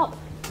come help?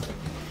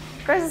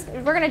 Rose,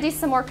 we're going to do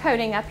some more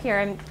coding up here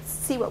and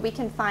see what we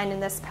can find in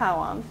this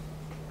poem.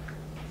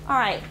 All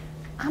right,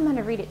 I'm going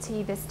to read it to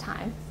you this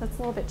time. So it's a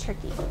little bit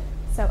tricky.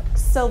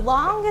 So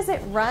long as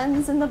it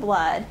runs in the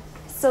blood,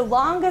 so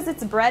long as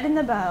it's bred in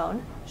the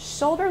bone,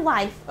 shoulder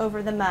life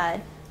over the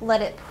mud,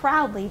 let it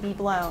proudly be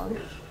blown.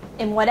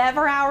 In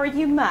whatever hour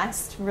you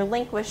must,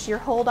 relinquish your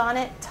hold on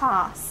it,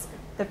 toss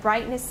the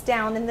brightness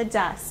down in the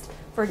dust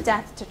for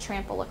death to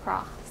trample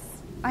across.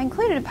 I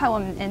included a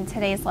poem in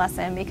today's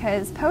lesson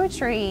because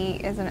poetry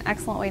is an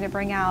excellent way to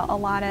bring out a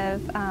lot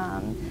of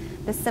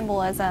the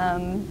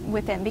symbolism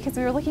within, because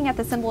we were looking at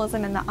the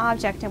symbolism in the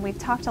object, and we've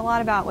talked a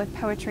lot about with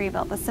poetry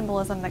about the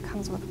symbolism that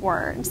comes with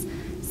words.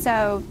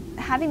 So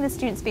having the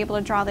students be able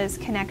to draw those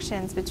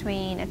connections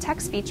between a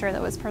text feature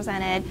that was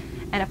presented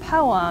and a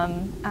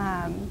poem,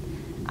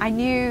 I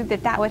knew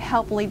that that would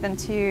help lead them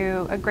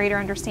to a greater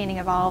understanding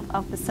of all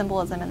of the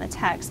symbolism in the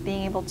text,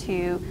 being able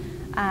to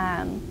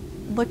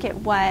look at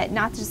what,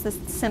 not just this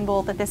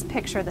symbol, that this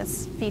picture,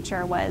 this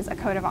feature was a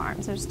coat of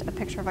arms, there's a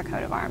picture of a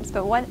coat of arms,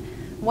 but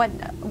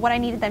what I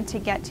needed them to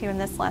get to in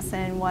this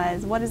lesson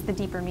was what is the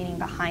deeper meaning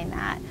behind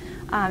that.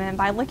 And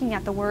by looking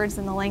at the words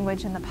and the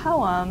language in the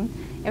poem,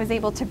 it was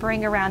able to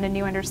bring around a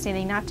new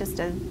understanding, not just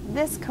of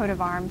this coat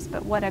of arms,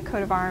 but what a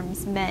coat of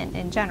arms meant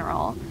in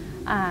general.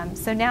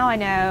 So now I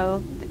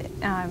know,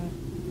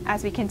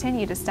 as we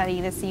continue to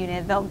study this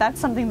unit, that's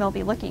something they'll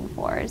be looking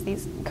for, is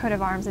these coat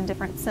of arms and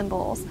different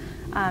symbols.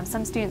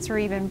 Some students were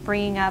even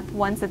bringing up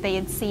ones that they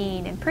had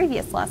seen in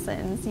previous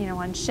lessons, you know,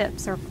 on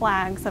ships or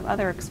flags of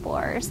other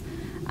explorers.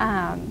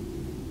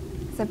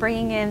 So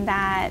bringing in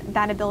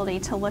that ability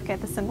to look at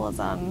the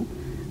symbolism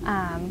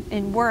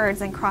in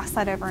words and cross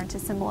that over into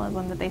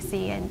symbolism that they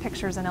see in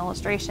pictures and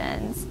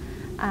illustrations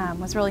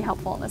was really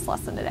helpful in this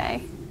lesson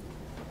today.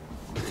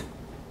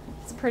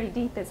 It's pretty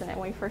deep, isn't it,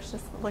 when we first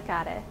just look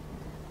at it?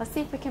 Let's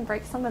see if we can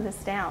break some of this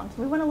down.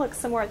 We want to look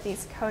some more at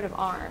these coat of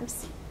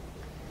arms.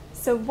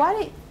 So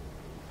what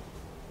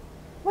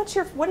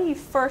do you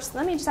first,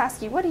 let me just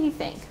ask you, what do you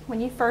think when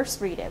you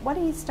first read it? What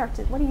do you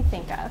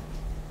think of?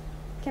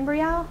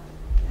 Kimbrielle?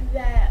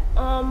 That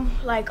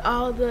like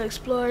all the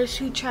explorers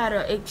who try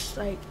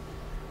to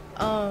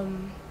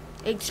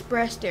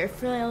express their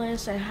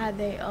feelings and how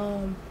they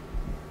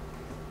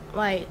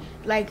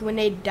like when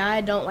they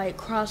die, don't like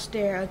cross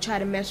there or try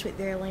to mess with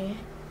their land.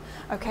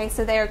 Okay,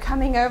 so they are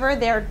coming over,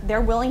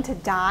 they're willing to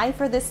die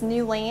for this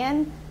new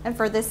land and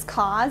for this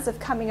cause of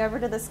coming over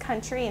to this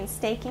country and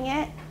staking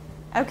it.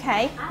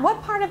 Okay,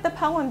 what part of the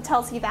poem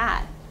tells you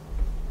that?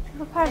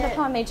 What part of the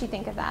poem made you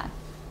think of that?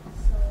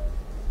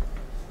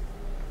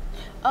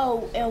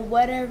 Oh, and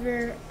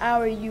whatever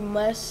hour you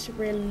must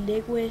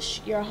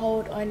relinquish your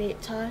hold on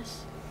it,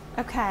 toss.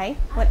 Okay,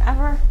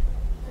 whatever.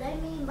 Do they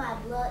mean by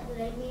blood? Do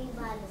they mean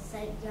by the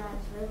St.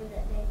 John's River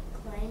that they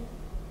claim?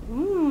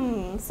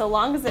 So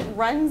long as it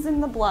runs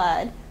in the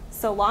blood,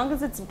 so long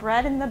as it's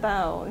bred in the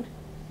bone.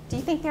 Do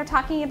you think they're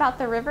talking about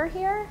the river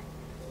here?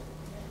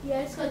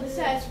 Yes, because it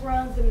says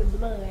runs in the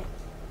blood.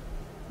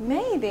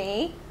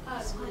 Maybe.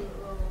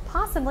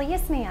 Possibly,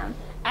 yes ma'am.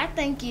 I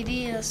think it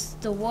is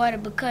the water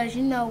because,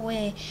 you know,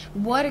 when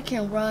water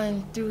can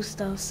run through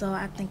stuff, so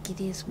I think it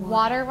is water.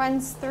 Water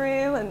runs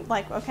through, and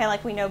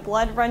like we know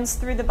blood runs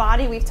through the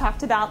body. We've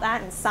talked about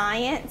that in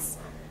science.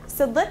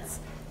 So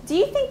do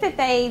you think that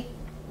they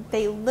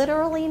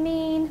literally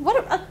mean,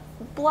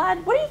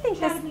 blood, what do you think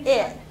this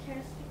it?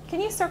 Can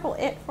you circle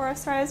it for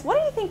us, Rose? What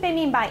do you think they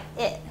mean by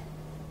it?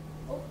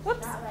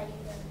 Whoops.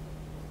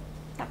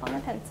 Tap on the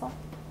pencil.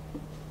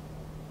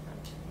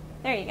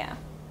 There you go.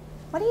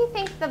 What do you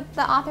think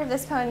the author of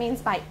this poem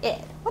means by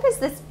it? What is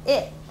this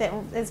it that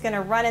is going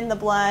to run in the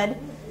blood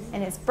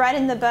and is bred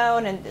in the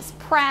bone and is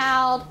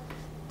proud,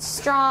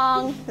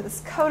 strong, with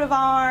this coat of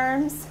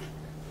arms?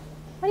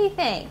 What do you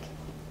think?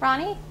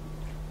 Ronnie?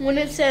 When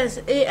it says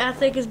it, I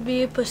think it's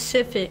being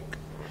Pacific.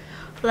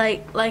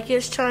 Like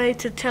it's trying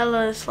to tell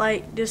us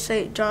like the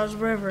St. John's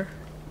River.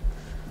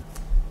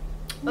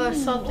 Or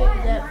something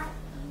that...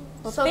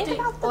 Well, think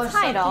about the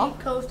title.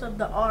 Something coast of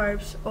the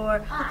arms,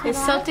 or it's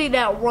something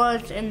that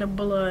runs in the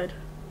blood.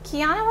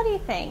 Kiana, what do you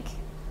think?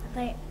 I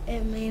think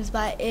it means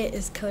by it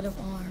is coat of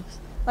arms.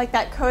 Like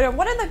that coat of,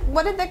 what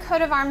did the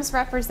coat of arms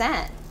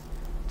represent?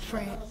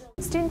 France.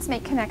 Students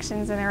make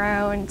connections in their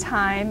own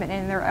time and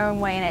in their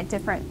own way and at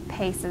different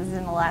paces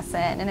in the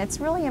lesson, and it's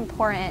really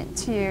important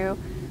to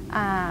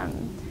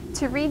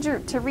to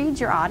read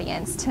your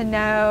audience, to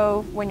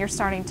know when you're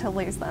starting to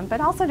lose them,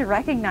 but also to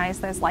recognize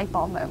those light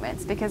bulb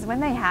moments, because when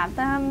they have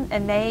them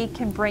and they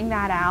can bring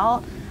that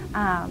out,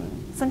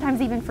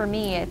 sometimes even for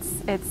me,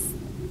 it's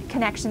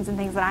connections and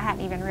things that I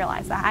hadn't even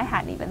realized, that I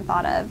hadn't even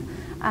thought of.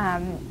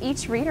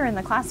 Each reader in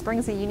the class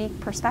brings a unique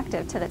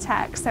perspective to the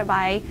text, so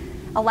by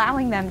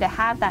allowing them to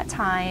have that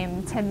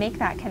time to make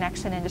that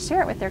connection and to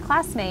share it with their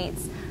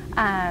classmates,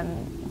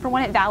 for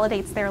one, it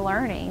validates their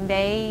learning.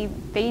 They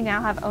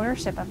now have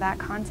ownership of that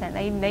content.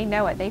 They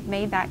know it. They've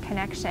made that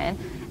connection.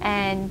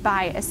 And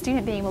by a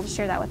student being able to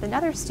share that with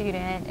another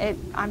student,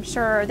 I'm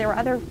sure there were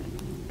other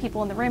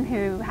people in the room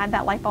who had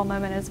that light bulb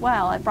moment as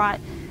well. It brought,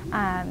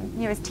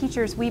 as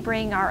teachers, we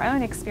bring our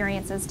own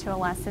experiences to a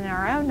lesson and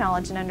our own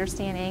knowledge and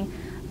understanding,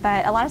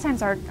 but a lot of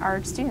times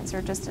our students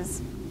are just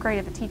as great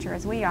of a teacher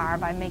as we are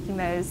by making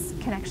those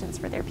connections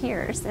for their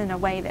peers in a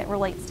way that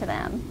relates to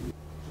them.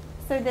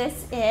 So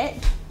this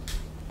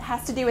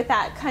has to do with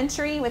that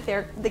country, with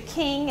the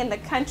king and the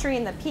country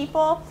and the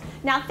people.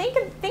 Now think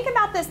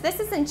about this. This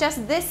isn't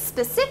just this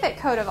specific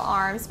coat of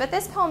arms, but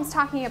this poem's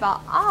talking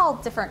about all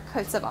different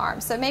coats of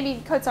arms. So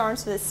maybe coats of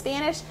arms for the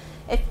Spanish.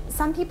 If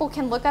some people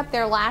can look up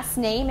their last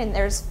name, and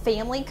there's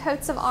family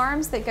coats of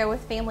arms that go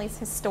with families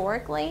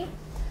historically.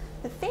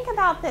 But think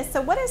about this. So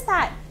what is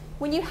that?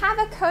 When you have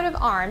a coat of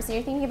arms and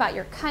you're thinking about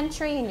your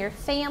country and your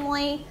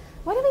family,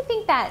 what do we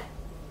think that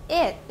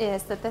it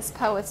is that this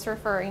poet's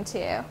referring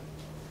to?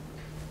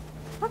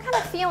 What kind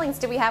of feelings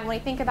do we have when we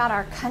think about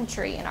our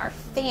country and our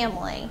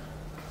family?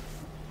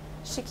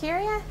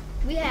 Shakiria?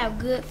 We have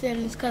good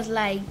feelings because,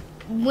 like,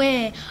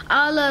 when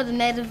all of the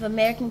Native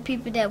American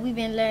people that we've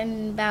been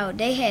learning about,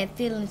 they had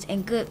feelings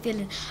and good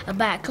feelings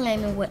about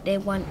claiming what they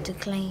wanted to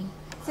claim.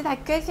 So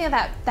that good feeling,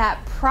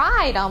 that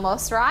pride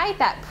almost, right?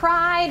 That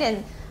pride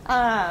and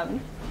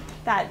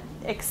that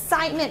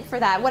excitement for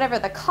that, whatever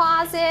the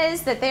cause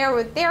is, that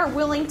they're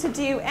willing to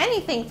do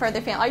anything for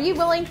their family. Are you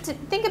willing to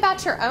think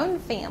about your own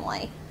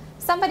family?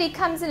 Somebody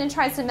comes in and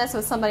tries to mess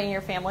with somebody in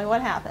your family,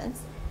 what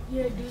happens?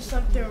 You do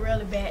something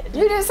really bad.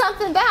 You do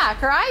something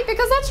back, right?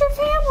 Because that's your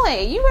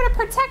family. You want to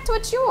protect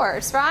what's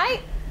yours,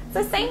 right? It's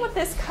the same with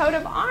this coat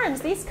of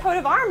arms. These coat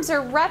of arms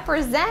are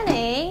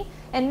representing,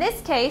 in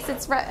this case,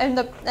 in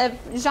the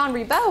Jean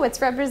Ribot,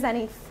 it's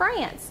representing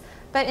France.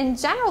 But in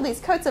general, these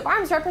coats of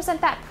arms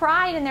represent that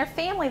pride in their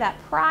family, that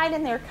pride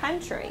in their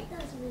country.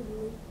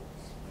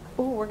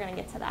 Ooh, we're going to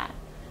get to that.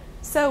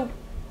 So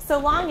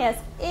long as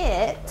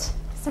it,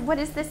 so what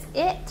is this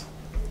it?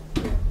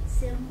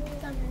 Symbol.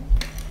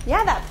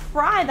 Yeah, that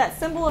pride, that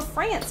symbol of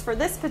France for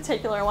this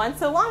particular one.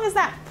 So long as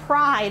that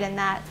pride and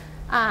that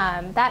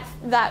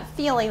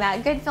feeling,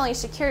 that good feeling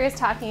Shakira is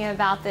talking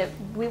about, that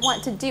we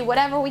want to do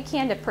whatever we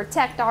can to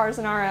protect ours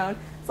and our own.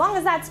 As long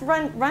as that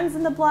runs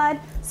in the blood,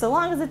 so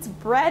long as it's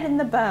bred in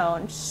the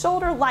bone,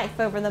 shoulder life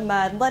over the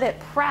mud, let it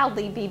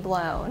proudly be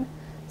blown.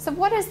 So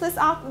what is this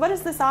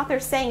author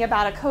saying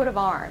about a coat of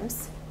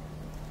arms?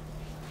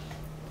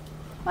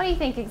 What do you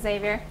think,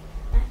 Xavier?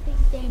 I think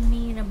they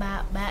mean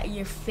about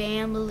your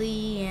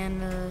family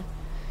and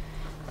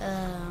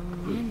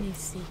let me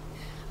see.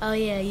 Oh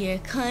yeah, your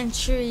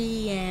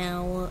country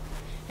and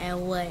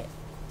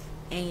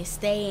your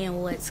stay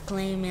and what's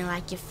claiming,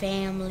 like your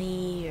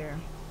family or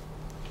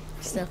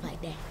stuff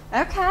like that.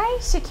 Okay,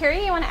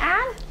 Shakira, you want to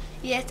add?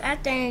 Yes, I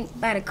think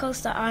by the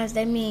coastal arms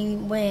they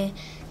mean when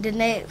the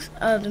Native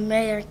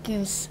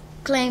Americans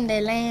claim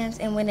their lands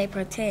and when they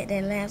protect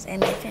their lands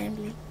and their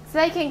family. So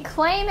they can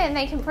claim it and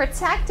they can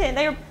protect it.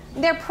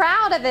 They're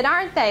proud of it,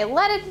 aren't they?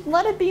 Let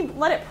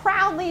it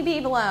proudly be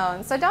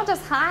blown. So don't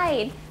just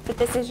hide that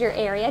this is your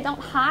area. Don't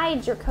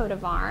hide your coat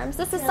of arms.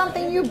 This is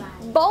something you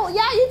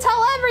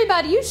tell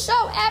everybody. You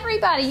show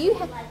everybody. You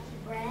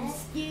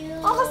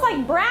almost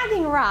like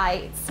bragging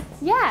rights.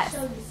 Yes.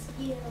 Show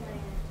your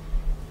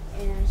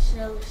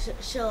skill and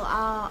show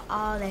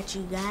all that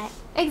you got.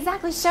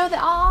 Exactly. Show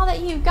that all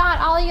that you got,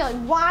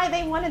 why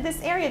they wanted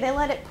this area. They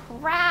let it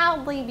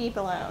proudly be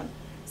blown.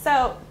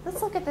 So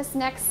let's look at this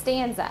next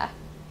stanza.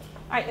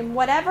 All right, in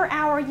whatever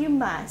hour you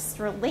must,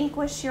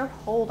 relinquish your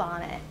hold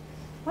on it.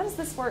 What is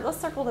this word? Let's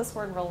circle this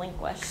word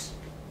relinquish.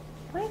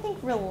 What do you think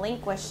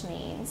relinquish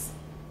means?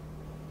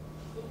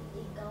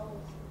 It goes.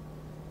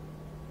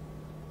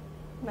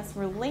 Must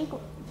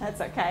relinquish.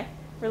 That's okay.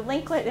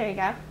 Relinquish. There you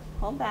go.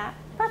 Hold that.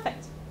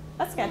 Perfect.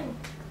 That's good.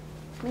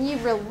 When you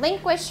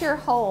relinquish your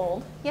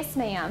hold. Yes,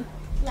 ma'am.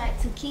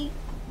 Like to keep.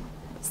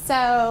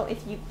 So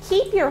if you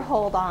keep your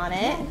hold on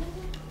it,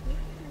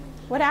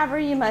 whatever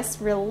you must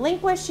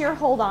relinquish your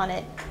hold on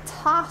it,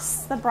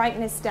 toss the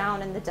brightness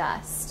down in the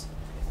dust.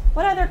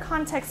 What other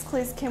context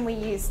clues can we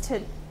use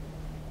to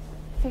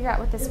figure out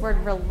what this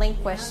word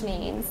relinquish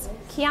means?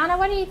 Kiana,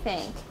 what do you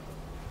think?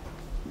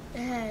 It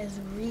has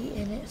re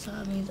in it, so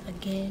it means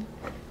again.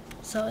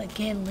 So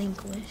again,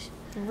 relinquish.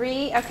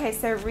 Okay,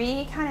 so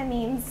re kind of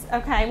means,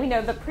 okay, we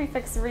know the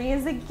prefix re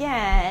is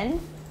again.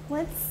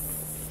 Let's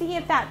see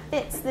if that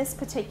fits this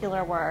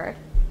particular word.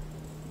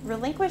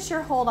 Relinquish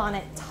your hold on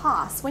it,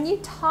 toss. When you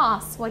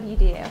toss, what do?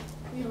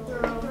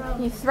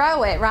 You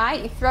throw it,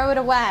 right? You throw it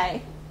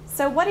away.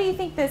 So what do you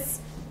think this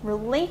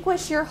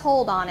Relinquish your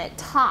hold on it.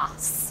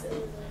 Toss.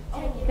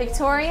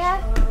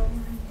 Victoria?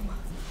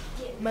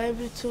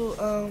 Maybe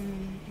to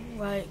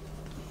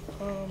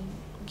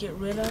get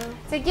rid of.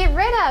 To get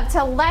rid of,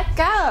 to let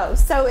go.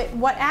 So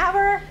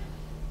whatever,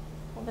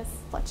 well,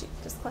 let you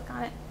just click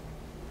on it.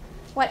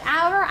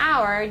 Whatever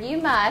hour you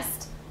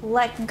must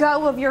let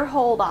go of your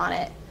hold on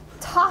it.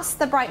 Toss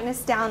the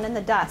brightness down in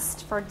the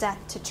dust for death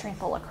to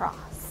trample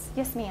across.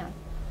 Yes, ma'am.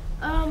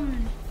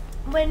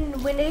 When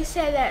they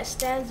say that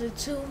stanza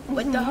 2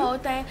 with the whole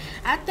thing,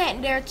 I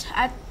think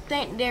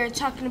they're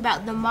talking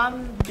about the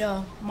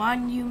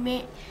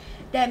monument.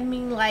 That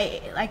mean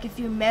like if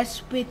you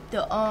mess with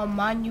the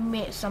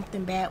monument,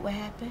 something bad would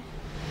happen.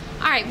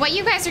 All right, what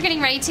you guys are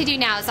getting ready to do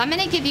now is I'm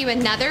going to give you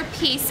another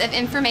piece of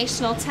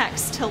informational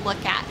text to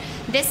look at.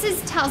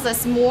 This tells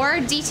us more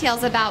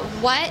details about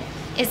what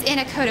is in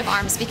a coat of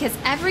arms, because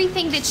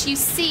everything that you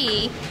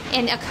see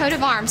in a coat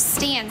of arms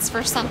stands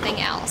for something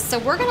else. So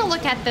we're going to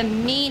look at the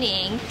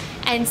meaning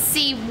and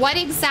see what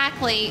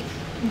exactly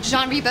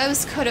Jean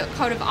Ribot's coat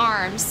of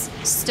arms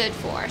stood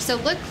for. So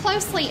look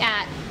closely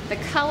at the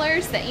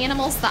colors, the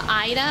animals, the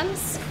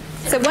items.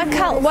 So what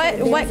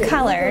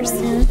colors?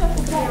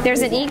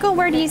 There's an eagle.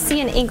 Where do you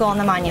see an eagle on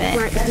the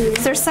monument?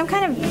 So there's some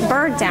kind of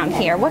bird down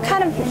here. What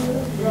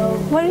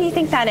do you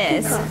think that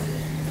is?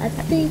 I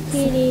think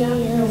it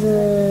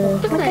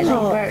is What kind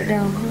of bird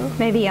down here?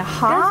 Maybe a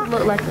hawk? It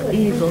look like an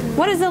eagle.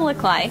 What does it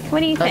look like?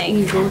 What do you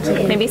think? Eagle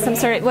too. Maybe some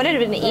sort of, what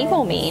did an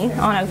eagle mean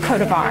on a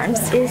coat of arms?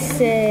 It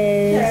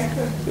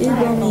says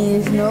eagle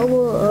means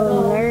noble,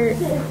 alert,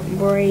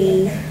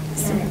 brave.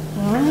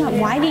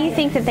 Why do you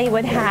think that they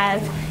would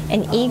have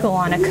an eagle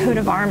on a coat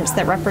of arms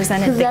that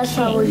represented the That's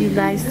king? our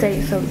United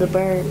States of the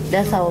bird.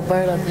 That's our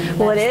bird of the United States.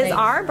 Well, it is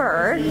our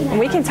bird.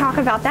 We can talk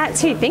about that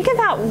too. Think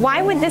about,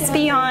 why would this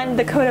be on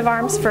the coat of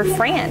arms for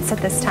France at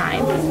this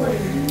time?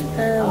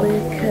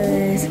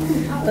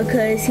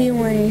 Because he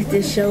wanted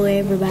to show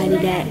everybody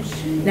that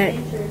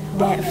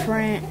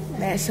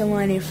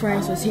someone in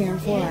France was here in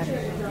Florida.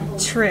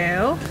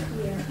 True.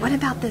 What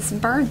about this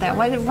bird though?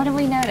 What do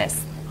we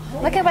notice?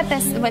 Look at what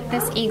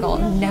this eagle,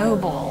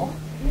 noble,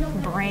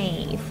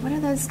 brave. What are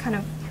those kind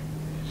of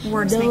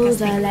words make us Those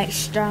think? are like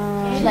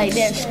strong, like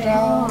that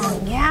strong.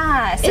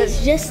 Yeah. So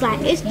It's just like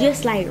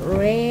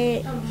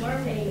red.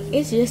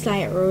 It's just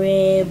like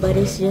red, but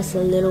it's just a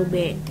little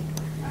bit.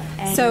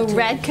 So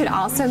red could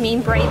also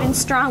mean brave and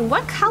strong.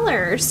 What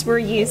colors were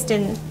used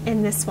in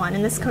this one,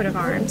 in this coat of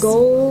arms?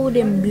 Gold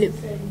and blue.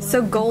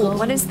 So gold.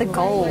 What is the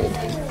gold?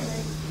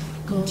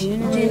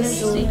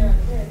 Generosity.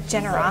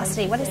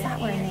 Generosity. What does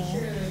that word mean?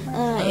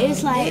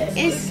 It's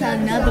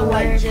another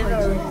word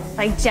for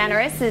Like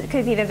generous. It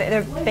could be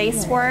the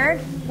base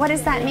word. What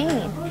does that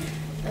mean?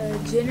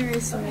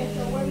 generous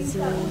means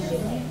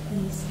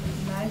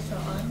nice or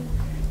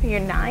honest. You're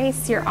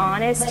nice. You're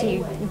honest.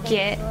 You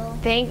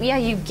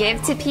you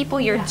give to people.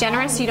 You're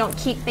generous. You don't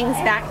keep things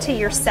back to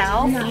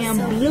yourself. And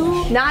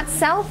blue. Not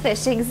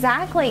selfish,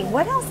 exactly.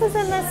 What else is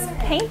in this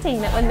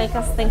painting that would make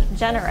us think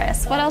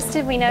generous? What else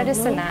did we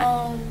notice in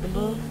that?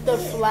 The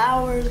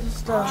flowers and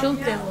stuff.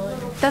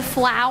 The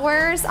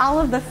flowers, all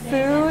of the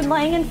food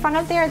laying in front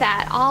of there,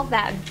 all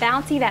that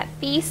bounty, that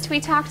feast we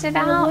talked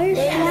about. Where's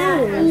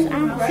flowers? I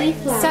don't see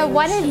flowers. So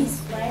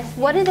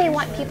what do they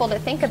want people to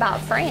think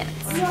about France?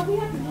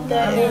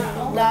 That is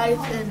nice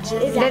and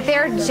generous. That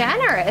they're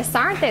generous,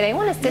 aren't they? They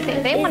want us to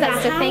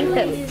think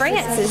that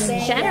France is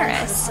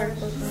generous.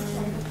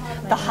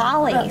 The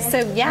holly. So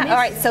yeah, all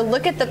right, so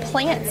look at the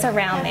plants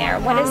around there.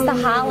 What is the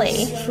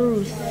holly?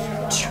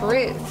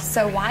 Truth.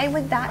 So why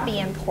would that be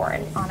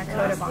important on a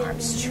coat of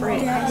arms?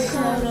 Truth.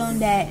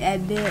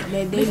 That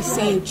they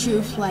say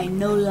truth, like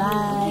no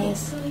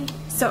lies.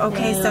 So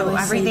okay, so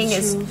everything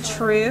is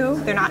true.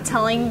 They're not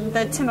telling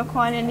the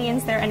Timucuan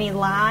Indians there any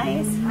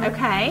lies.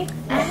 Okay.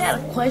 I had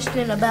a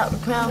question about the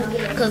crown,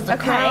 because the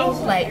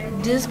crown,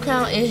 like this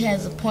crown, it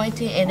has a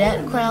pointy, and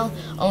that crown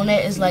on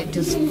it is like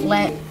just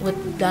flat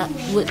with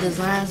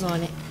designs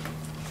on it.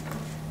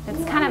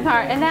 It's kind of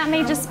hard, and that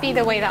may just be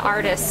the way the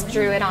artist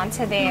drew it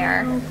onto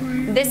there.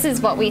 This is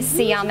what we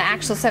see on the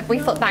actual. So if we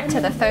flip back to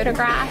the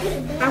photograph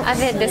of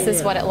it, this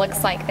is what it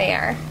looks like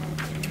there.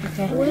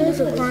 Okay. Where's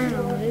the crown?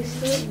 There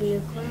should be a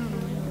crown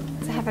on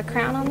Does it have a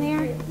crown on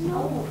there? it.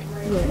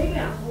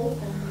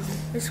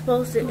 It's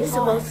supposed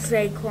to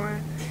say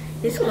crown.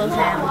 It's supposed to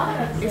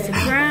have it's a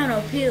crown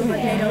up here,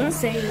 but they don't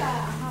say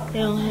they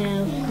don't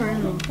have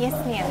crown. Yes,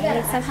 ma'am. You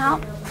need some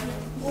help?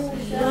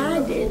 Why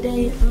did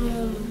they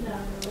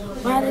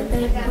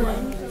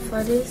put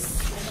for this?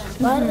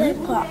 Why did they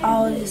put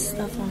all this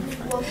stuff on the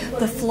front?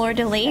 The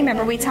fleur-de-lis.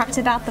 Remember we talked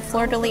about the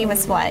fleur-de-lis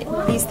was what?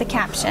 Use the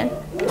caption.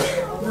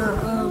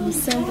 The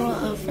symbol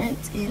of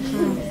France in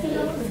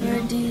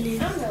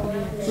fleur-de-lis.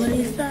 What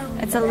is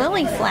that? It's a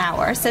lily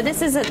flower. So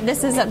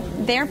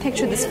their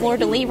picture. This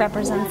fleur-de-lis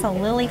represents a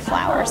lily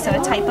flower. So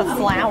a type of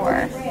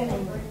flower.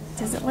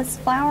 Does Was it list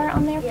flower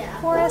on there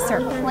for us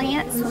or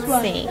plants?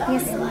 Let's see.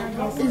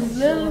 Yes. Is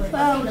lily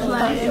flowers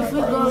like if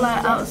we go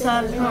like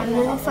outside the front,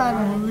 we'll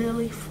find a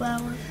lily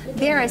flower?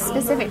 They're a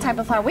specific type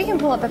of flower. We can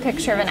pull up a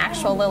picture of an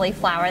actual lily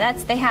flower.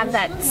 They have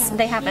a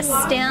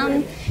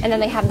stem and then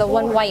they have the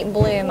one white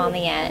bloom on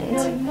the end.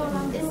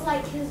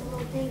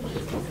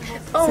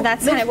 So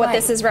that's kind of what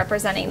this is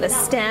representing, the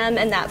stem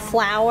and that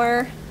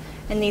flower.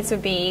 And these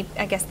would be,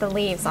 I guess, the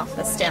leaves off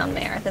the stem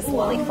there, this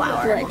lily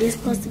flower.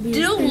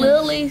 Do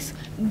lilies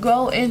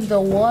grow in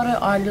the water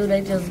or do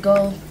they just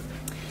go?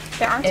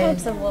 There are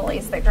types of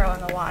lilies that grow in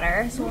the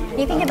water.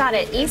 You think about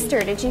it, Easter,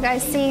 did you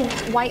guys see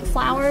white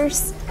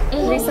flowers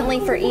recently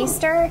for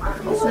Easter?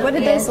 What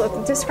did those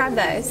look? Describe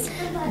those.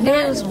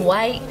 It was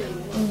white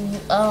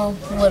with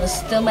a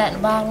stem at the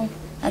bottom,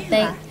 I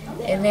think.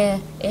 And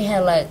then it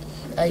had like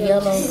a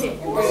yellow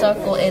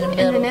circle in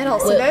the middle,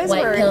 So with those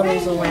white were,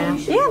 petals around.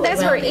 Yeah, those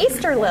were around it.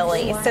 Easter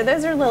lilies. So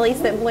those are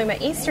lilies that bloom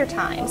at Easter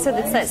time. So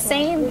it's that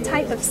same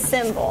type of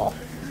symbol.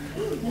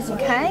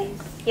 Okay?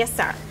 Yes,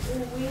 sir.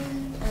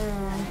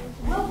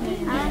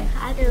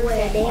 I know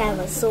that they have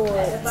a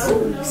sword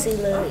too. You see,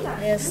 look,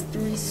 there's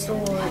 3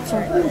 swords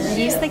right there.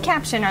 Use the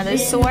caption. Are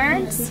those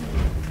swords?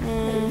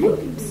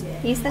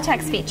 Use the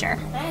text feature.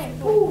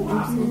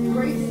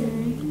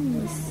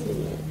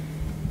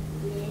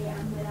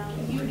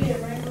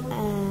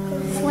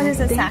 What is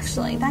this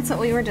actually? That's what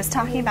we were just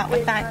talking about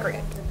with that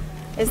group.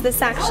 Is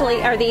this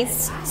actually, are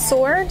these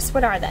swords?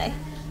 What are they?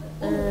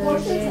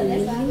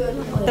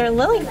 They're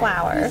lily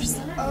flowers.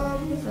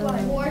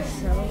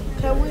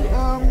 Can we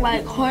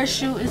like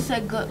horseshoe? It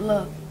said good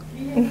luck.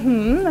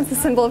 That's a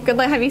symbol of good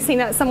luck. Have you seen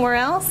that somewhere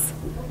else?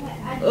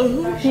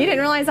 You didn't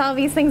realize all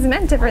these things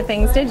meant different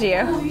things, did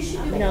you?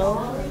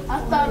 No. I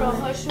thought a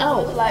horseshoe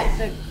was like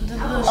the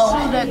little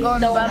shoe that goes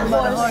in the bottom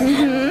of the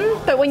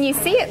horse. But when you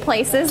see it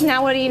places,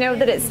 now what do you know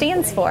that it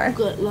stands for?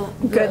 Good luck.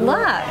 Good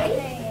luck.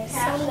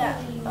 Some that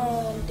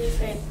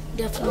different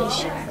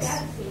definitions.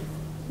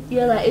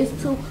 Yeah, like it's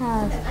 2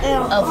 kinds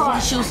of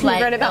horseshoes.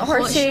 Like read about a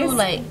horseshoe, horseshoes?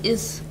 like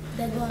it's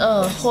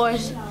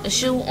a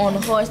shoe on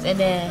a horse, and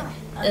then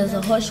there's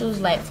a horseshoes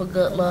like for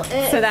good luck.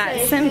 So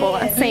that symbol,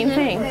 same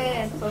thing.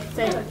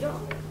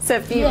 So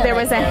if there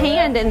was a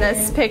hand in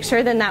this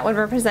picture, then that would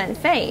represent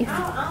faith.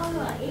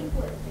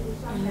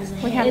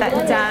 We have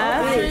that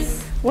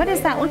dove. What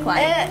does that look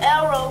like?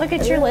 Look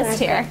at your list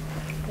here.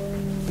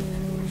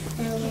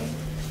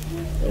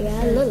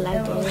 Yeah, I look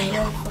like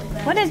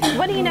it.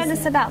 What do you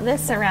notice about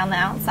this around the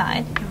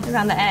outside,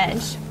 around the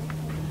edge?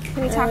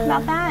 Can we talk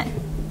about that?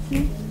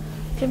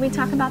 Did we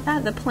talk about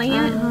that? The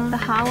plant, the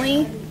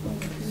holly,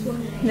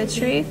 the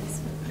truth?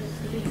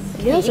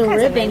 There's You a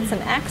guys have ribbon. made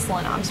some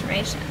excellent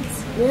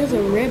observations. There's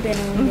a ribbon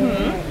on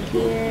there right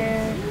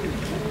here.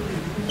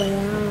 But I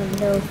don't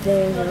know if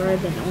there's a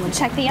ribbon on.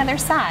 Check the other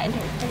side.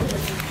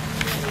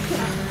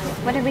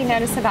 What did we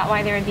notice about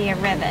why there would be a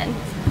ribbon?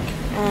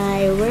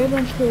 A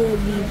ribbon could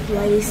be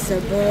placed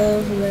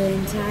above the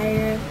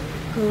entire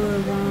coat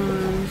of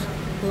arms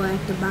or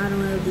at the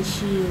bottom of the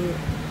shield.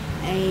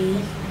 A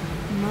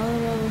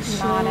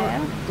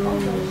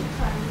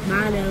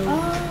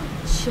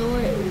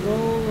short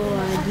goal or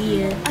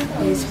idea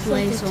is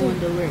placed on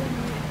the ribbon.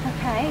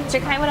 Okay.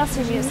 Jakai, what else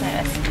did you just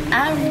notice?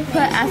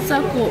 I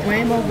circled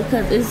rainbow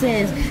because it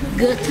says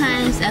good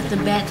times after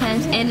bad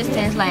times, and it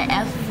says like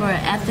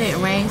after it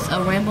rains,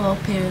 a rainbow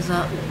appears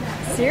up.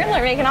 So you're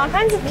making all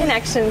kinds of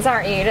connections,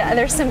 aren't you, to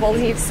other symbols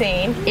you've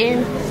seen?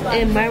 In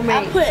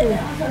mermaid.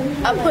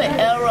 I put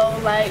arrow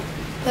like,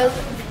 cause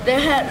they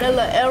had that little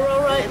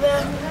arrow right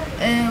there,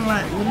 and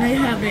like when they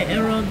have the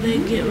arrow, they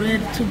get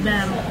ready to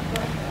battle.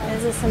 It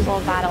is a symbol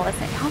of battle,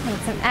 isn't it? Y'all made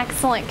some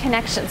excellent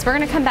connections. We're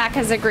going to come back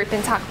as a group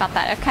and talk about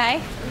that,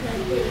 okay?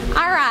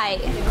 All right,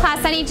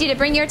 class, I need you to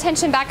bring your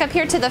attention back up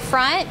here to the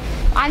front.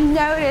 I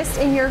noticed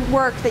in your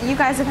work that you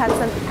guys have had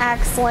some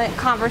excellent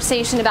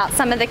conversation about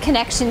some of the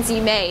connections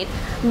you made.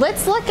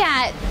 Let's look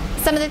at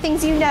some of the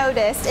things you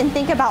noticed and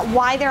think about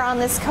why they're on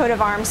this coat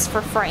of arms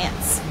for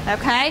France,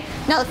 okay?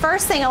 Now, the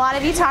first thing a lot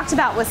of you talked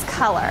about was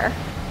color.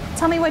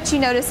 Tell me what you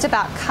noticed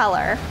about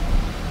color.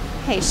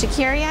 Hey,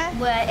 Shakiria?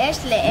 Well,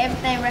 actually,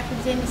 everything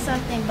represented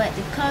something, but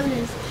the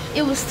colors,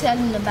 it was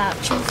telling about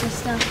truth and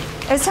stuff.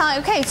 It was telling,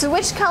 okay, so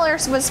which color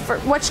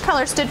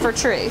stood for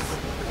truth?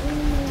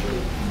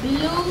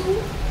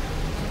 Blue.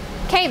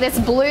 Okay, this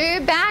blue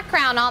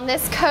background on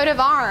this coat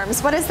of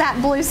arms, what does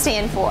that blue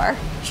stand for?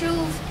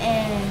 Truth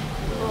and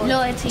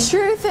loyalty.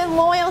 Truth and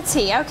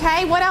loyalty,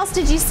 okay. What else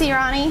did you see,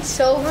 Ronnie?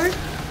 Silver.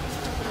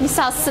 You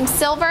saw some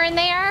silver in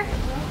there?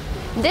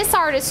 This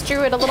artist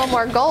drew it a little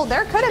more gold.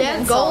 There could have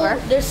been silver.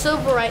 There's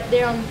silver right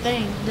there on the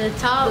thing. The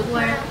top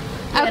where.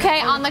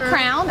 Okay, on the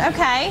crown,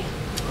 okay.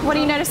 What do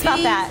you notice about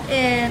that?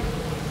 And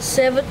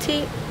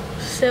 70.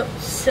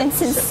 And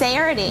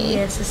sincerity.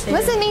 Yeah, sincerity.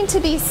 What does it mean to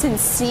be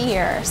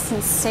sincere?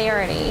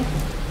 Sincerity.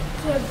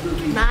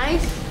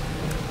 Nice.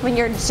 When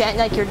you're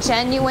you're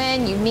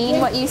genuine, you mean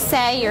what you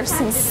say, you're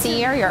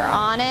sincere, you're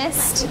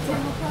honest.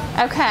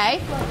 Okay.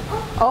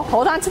 Oh,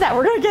 hold on to that.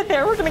 We're gonna get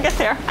there. We're gonna get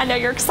there. I know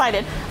you're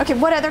excited. Okay,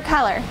 what other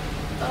color?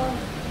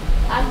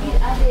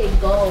 I did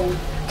gold.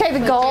 Okay,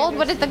 the gold.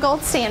 What did the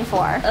gold stand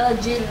for?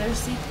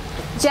 Generosity.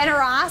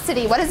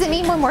 Generosity. What does it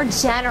mean when we're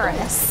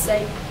generous?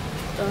 Like,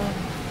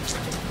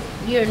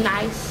 you're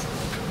nice.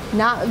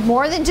 Not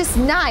more than just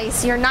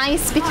nice. You're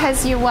nice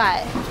because you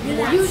what?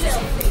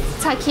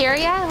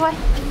 Tikeria? What?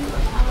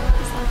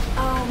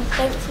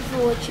 Thankful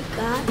for what you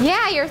got.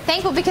 Yeah, you're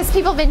thankful because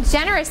people have been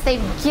generous.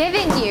 They've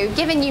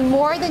given you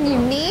more than you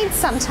need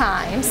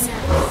sometimes.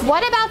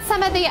 What about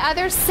some of the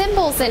other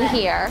symbols in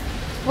here?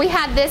 We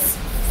had this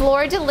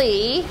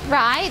fleur-de-lis,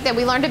 right, that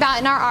we learned about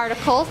in our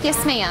article.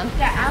 Yes, ma'am.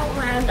 The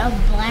outline of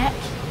black.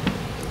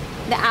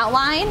 The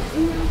outline?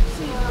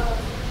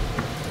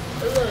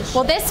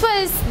 Well, this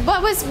was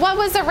what was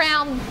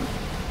around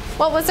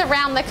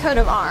the coat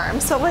of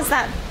arms. What was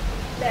that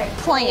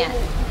plant?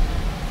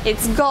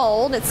 It's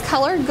gold. It's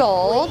colored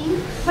gold.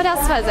 What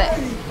else was it?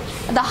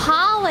 The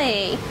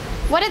holly.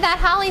 What did that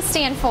holly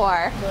stand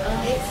for?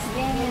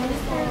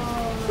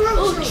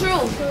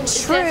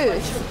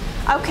 Truth.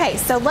 Okay,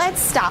 so let's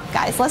stop,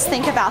 guys. Let's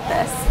think about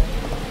this.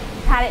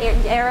 Had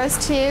arrows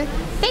too.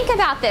 Think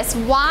about this.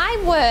 Why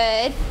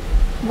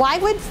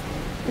would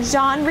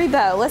Jean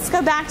Ribault? Let's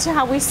go back to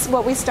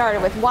what we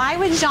started with. Why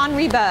would Jean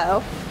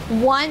Ribault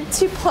want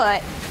to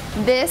put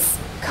this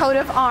coat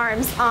of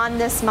arms on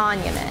this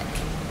monument?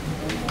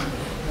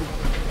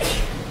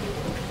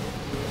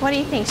 What do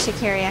you think,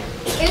 Shakiria?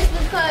 It's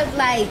because,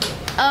 like,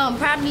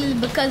 probably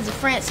because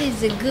France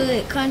is a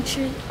good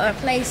country or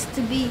place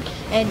to be,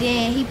 and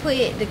then he put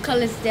the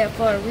colors there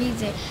for a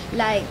reason.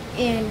 Like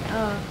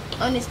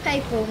on this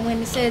paper,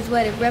 when it says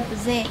what it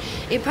represents,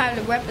 it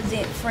probably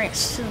represents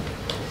France too.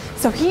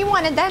 So he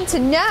wanted them to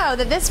know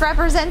that this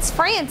represents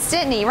France,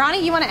 didn't he?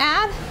 Ronnie, you want to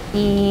add?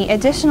 The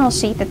additional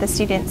sheet that the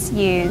students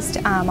used,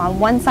 on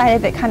one side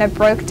of it kind of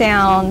broke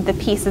down the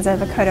pieces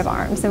of a coat of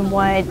arms and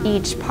what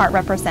each part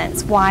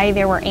represents, why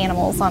there were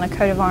animals on a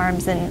coat of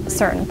arms in a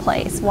certain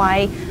place,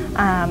 why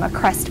a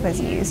crest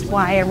was used,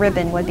 why a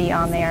ribbon would be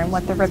on there and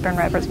what the ribbon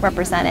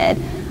represented.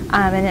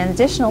 And an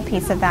additional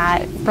piece of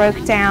that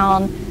broke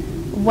down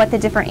what the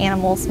different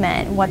animals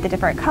meant, what the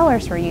different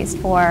colors were used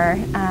for,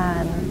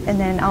 and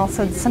then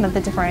also some of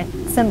the different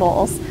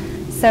symbols.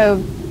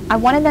 So I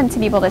wanted them to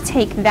be able to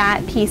take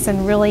that piece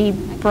and really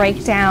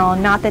break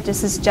down, not that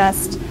this is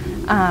just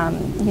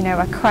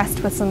a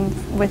crest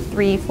with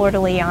 3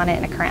 fleur-de-lis on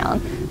it and a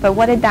crown, but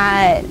what did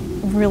that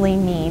really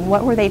mean?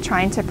 What were they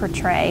trying to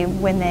portray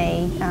when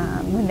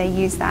they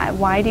use that?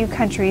 Why do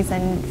countries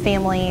and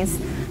families,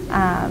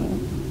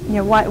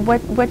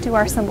 what do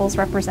our symbols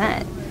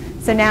represent?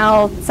 So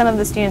now some of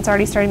the students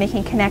already started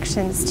making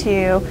connections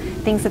to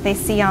things that they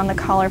see on the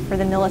collar for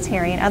the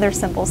military and other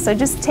symbols. So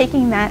just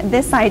taking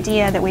this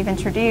idea that we've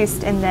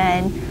introduced and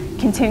then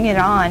continuing it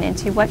on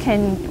into what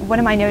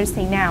am I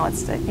noticing now?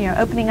 It's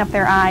opening up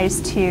their eyes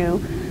to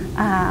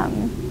a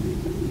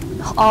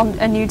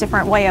new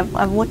different way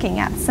of looking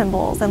at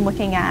symbols and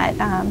looking at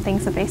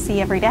things that they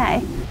see every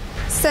day.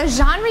 So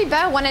Jean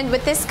Ribault wanted,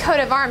 with this coat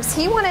of arms,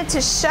 he wanted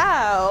to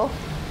show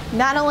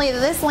not only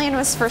that this land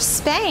was for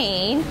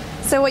Spain.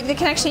 So what the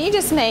connection you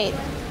just made,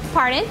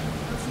 pardon?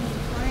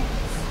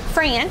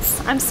 France.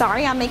 I'm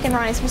sorry, I'm making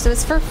Ronnie's. So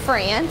it's for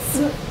France.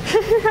 Go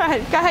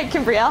ahead,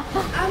 Kimbrielle.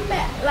 I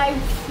meant, like,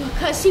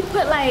 because he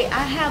put, like,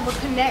 I have a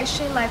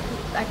connection, like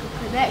a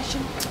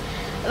connection.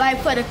 Like,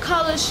 for the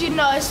colors,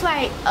 it's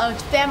like a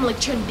family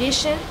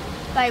tradition.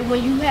 Like,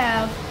 when you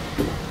have,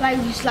 like,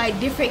 these, like,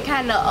 different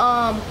kind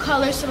of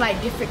colors and,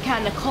 like, different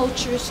kind of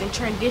cultures and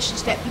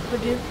traditions that people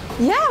do.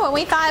 Yeah,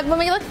 when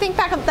we think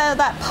back of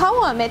that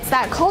poem, it's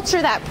that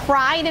culture, that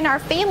pride in our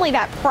family,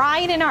 that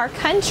pride in our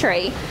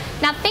country.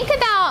 Now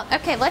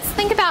let's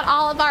think about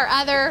all of our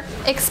other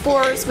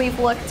explorers we've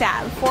looked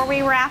at before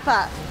we wrap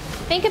up.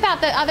 Think about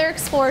the other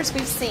explorers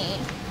we've seen.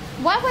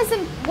 What was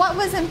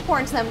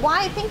important to them?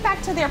 Think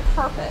back to their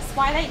purpose,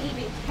 why they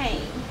even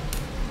came.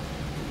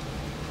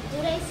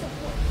 Do they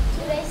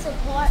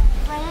support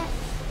France?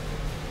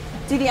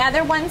 Do the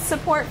other ones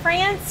support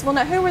France? Well,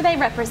 no, who were they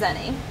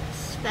representing?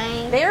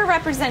 Spain. They were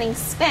representing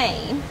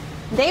Spain.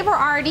 They were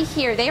already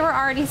here. They were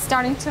already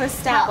starting to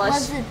establish.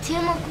 Was it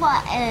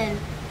Timocrat and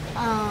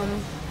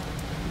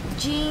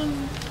Jean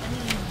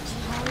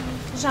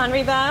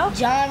Ribault?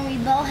 Jean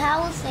Ribault,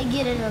 how was they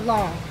getting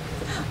along?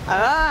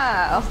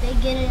 Oh. Was they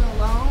getting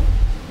along?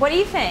 What do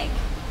you think?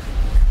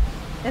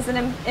 Is it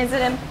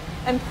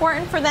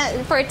important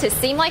for it to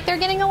seem like they're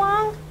getting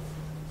along?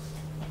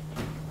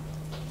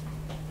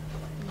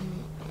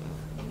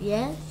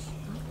 Yes.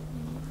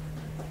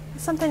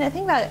 Something to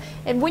think about.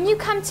 And when you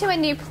come to a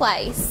new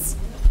place,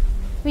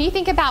 when you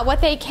think about what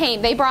they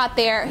brought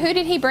there. Who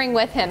did he bring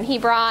with him?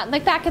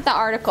 Look back at the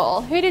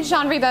article. Who did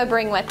Jean Ribault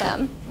bring with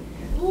him?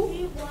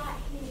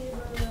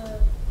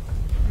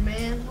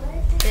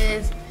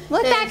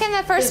 Look back in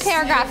the first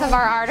paragraph of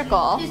our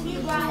article. His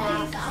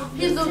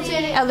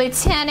lieutenant. A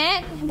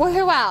lieutenant. Well,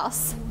 who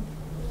else?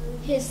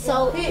 His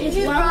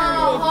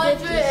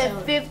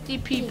 150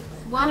 people.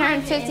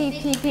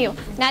 150 people.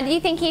 Now, do you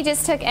think he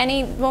just took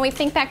when we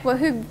think back,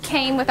 who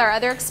came with our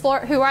other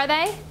explorers, who are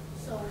they?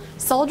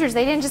 Soldiers.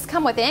 They didn't just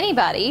come with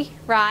anybody,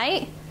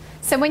 right?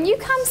 So when you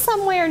come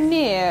somewhere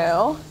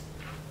new,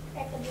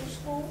 Like a new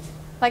school.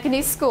 like a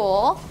new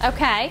school,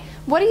 okay,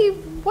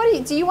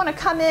 do you want to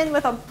come in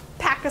with a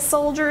pack of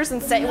soldiers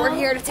and say, we're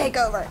here to take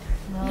over?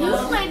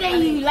 Usually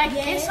they like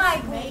it's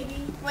like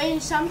when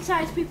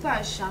sometimes people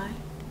are shy.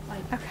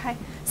 Okay.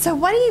 So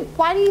why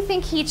do you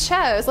think he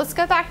chose? Let's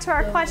go back to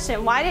our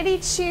question. Why did he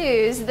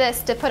choose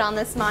this to put on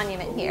this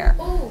monument here?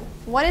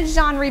 What did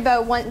Jean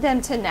Ribot want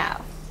them to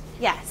know?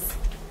 Yes.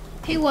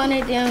 He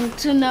wanted them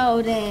to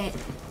know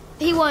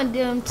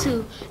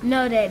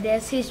that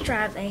that's his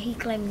tribe and he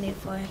claiming it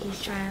for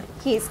his tribe.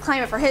 He's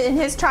claiming for his, and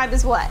his tribe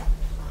is what?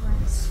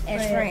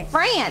 As France.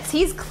 France.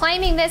 He's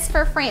claiming this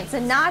for France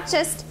and not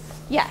just,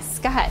 yes,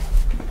 go ahead.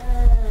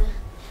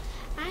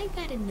 I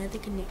got another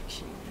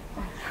connection.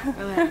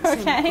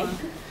 Okay.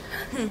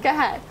 Go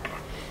ahead.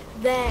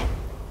 The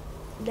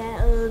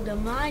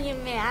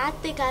monument, I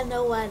think I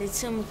know why the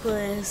Timber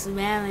is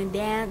bowing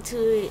down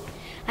to it.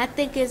 I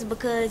think it's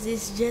because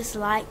it's just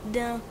like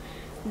them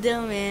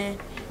and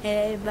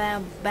they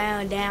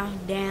bow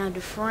down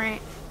to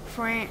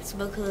France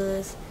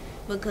because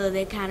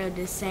they're kind of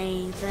the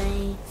same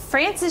thing.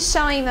 France is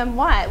showing them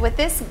what? With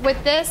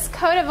this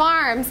coat of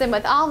arms and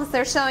with all this,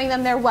 they're showing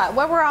them their what?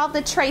 What were all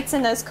the traits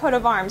in those coat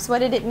of arms? What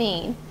did it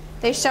mean?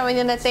 They're showing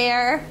them that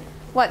they're,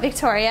 what,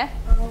 Victoria?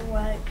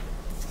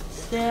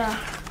 They're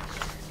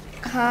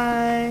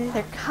kind.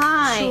 They're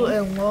kind. True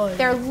and loyal.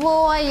 They're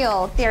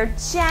loyal. They're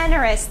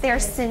generous. They're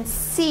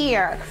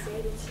sincere.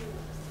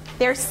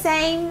 They're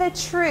saying the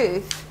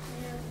truth.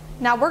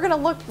 Now we're gonna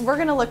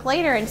look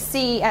later and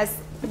see as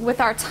with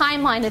our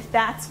timeline if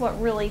that's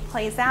what really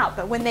plays out.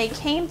 But when they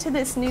came to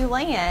this new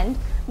land,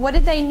 what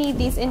did they need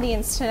these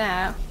Indians to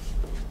know?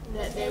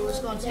 That they was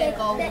gonna take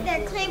over. That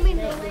they're claiming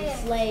the land.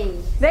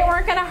 Slaves. They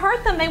weren't going to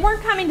hurt them. They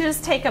weren't coming to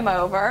just take them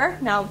over.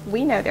 Now,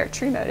 we know their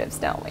true motives,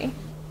 don't we?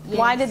 Yes.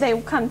 Why did they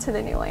come to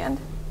the new land?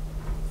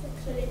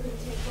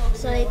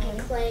 So they can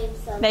claim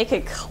something. They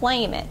could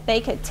claim it. They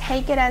could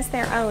take it as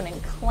their own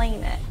and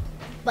claim it.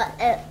 But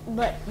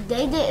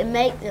they didn't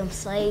make them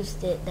slaves,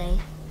 did they?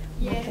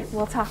 Okay,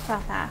 we'll talk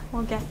about that.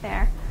 We'll get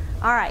there.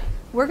 All right.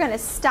 We're going to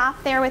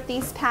stop there with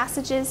these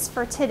passages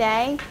for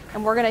today,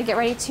 and we're going to get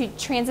ready to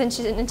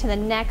transition into the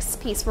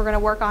next piece. We're going to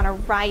work on a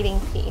writing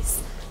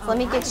piece. So let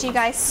me get you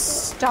guys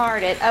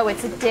started. Oh,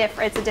 it's a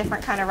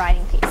different kind of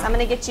writing piece. I'm going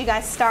to get you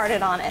guys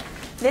started on it.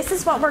 This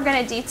is what we're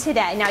going to do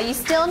today. Now, you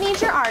still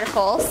need your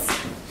articles,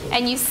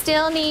 and you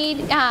still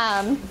need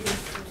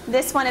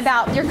this one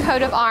about your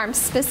coat of arms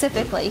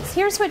specifically.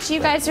 Here's what you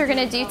guys are going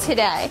to do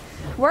today.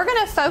 We're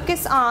going to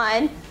focus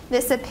on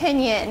this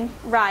opinion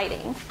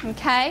writing,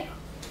 okay?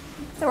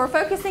 So we're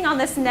focusing on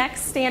this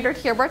next standard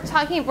here. We're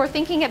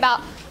thinking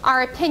about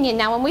our opinion.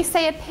 Now, when we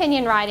say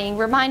opinion writing,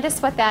 remind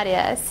us what that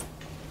is.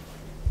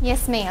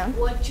 Yes, ma'am.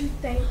 What you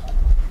think?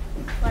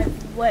 Like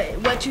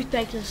what you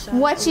think is.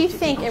 What you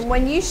think, and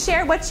when you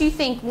share what you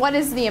think, what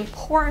is the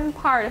important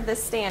part of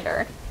this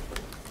standard?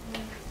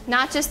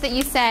 Not just that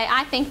you say,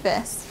 "I think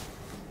this."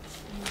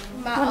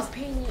 My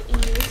opinion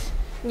is.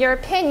 Your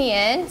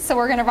opinion. So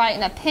we're going to write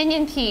an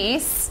opinion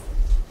piece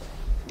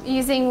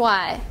using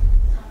what?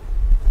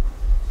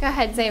 Go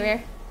ahead,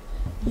 Xavier.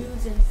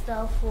 Using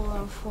stuff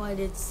for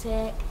the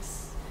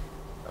text.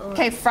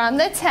 Okay, from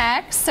the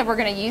text. So we're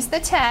going to use the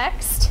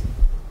text.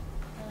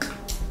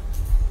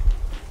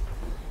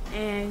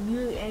 And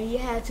you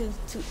have to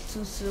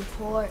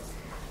support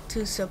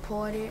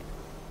it.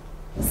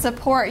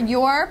 Support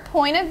your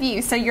point of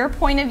view. So your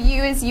point of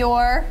view is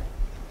your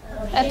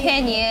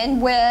opinion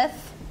with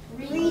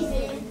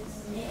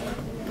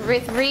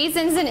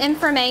reasons and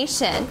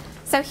information.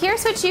 So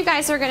here's what you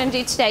guys are going to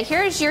do today.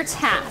 Here's your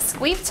task.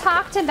 We've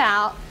talked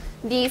about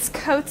these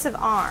coats of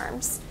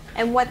arms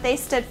and what they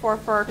stood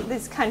for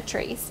these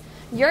countries.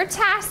 Your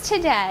task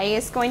today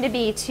is going to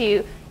be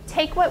to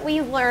take what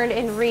we learned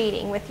in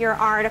reading with your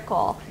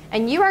article,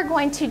 and you are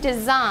going to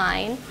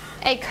design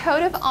a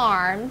coat of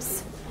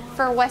arms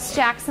for West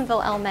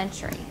Jacksonville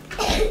Elementary.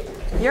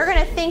 You're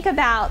going to think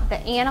about the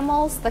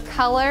animals, the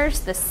colors,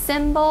 the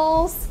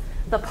symbols,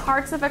 the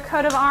parts of a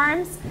coat of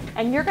arms,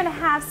 and you're going to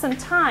have some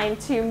time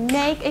to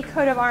make a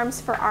coat of arms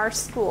for our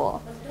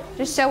school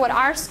to show what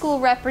our school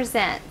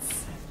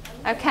represents.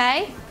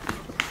 Okay?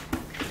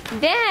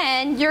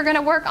 Then you're going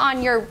to work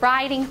on your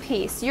writing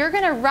piece. You're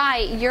going to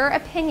write your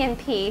opinion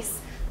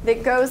piece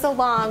that goes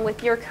along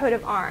with your coat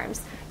of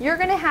arms. You're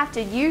going to have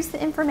to use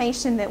the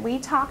information that we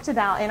talked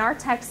about in our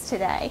text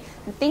today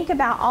and think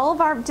about all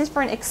of our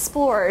different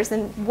explorers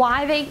and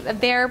why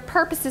their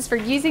purposes for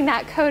using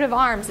that coat of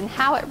arms and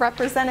how it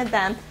represented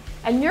them.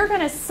 And you're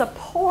going to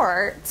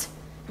support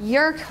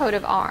your coat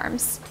of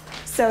arms.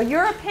 So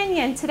your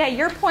opinion today,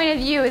 your point of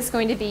view is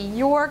going to be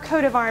your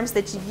coat of arms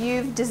that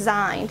you've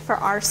designed for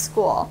our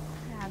school.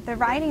 The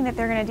writing that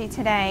they're going to do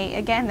today,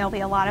 again, there'll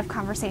be a lot of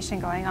conversation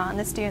going on.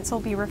 The students will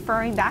be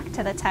referring back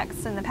to the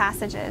texts and the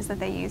passages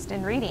that they used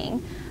in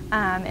reading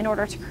in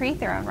order to create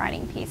their own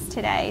writing piece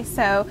today.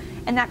 So,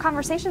 and that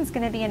conversation is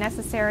going to be a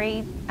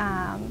necessary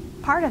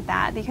part of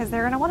that because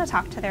they're going to want to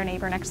talk to their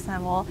neighbor next to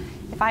them. Well,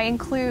 if I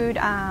include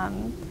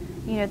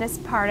you know, this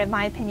part, in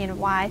my opinion, of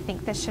why I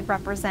think this should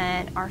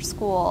represent our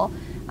school,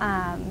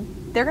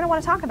 they're going to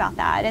want to talk about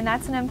that, and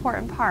that's an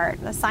important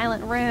part. The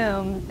silent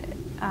room,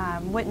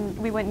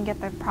 we wouldn't get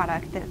the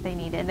product that they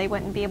needed. They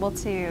wouldn't be able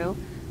to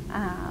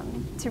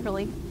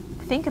really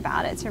think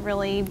about it, to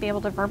really be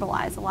able to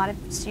verbalize. A lot of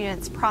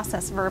students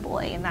process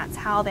verbally, and that's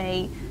how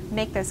they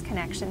make those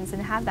connections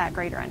and have that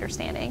greater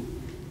understanding.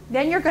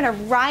 Then you're going to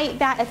write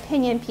that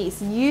opinion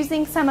piece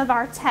using some of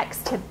our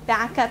text to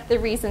back up the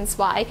reasons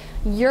why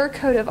your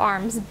coat of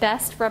arms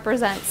best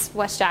represents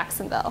West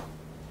Jacksonville.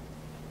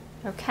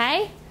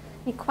 Okay?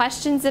 Any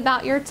questions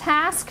about your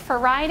task for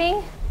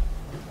writing?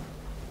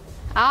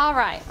 All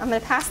right, I'm going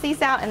to pass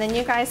these out, and then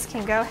you guys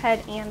can go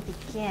ahead and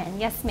begin.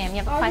 Yes, ma'am, you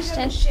have a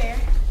question? Are we going to share?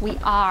 We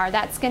are.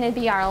 That's going to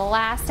be our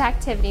last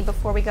activity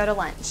before we go to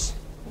lunch.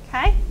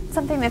 Okay?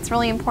 Something that's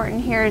really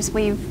important here is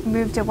we've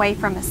moved away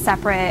from a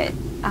separate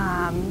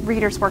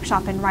reader's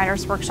workshop and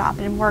writer's workshop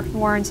and worked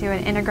more into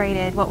an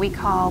integrated, what we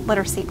call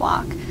literacy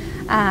block.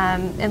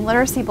 And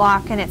literacy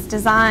block and its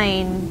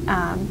design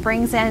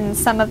brings in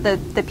some of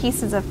the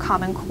pieces of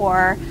Common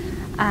Core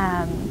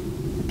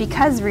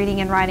because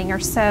reading and writing are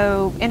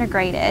so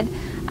integrated.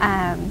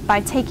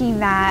 By taking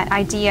that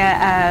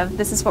idea of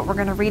this is what we're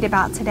going to read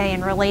about today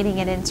and relating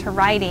it into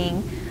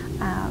writing,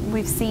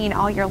 we've seen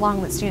all year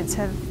long that students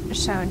have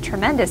shown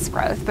tremendous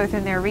growth both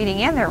in their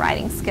reading and their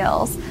writing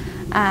skills.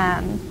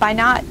 By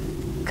not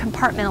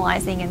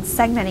compartmentalizing and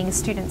segmenting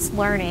students'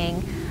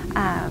 learning,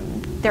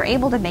 they're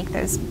able to make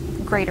those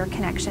greater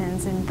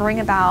connections and bring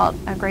about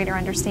a greater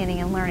understanding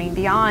and learning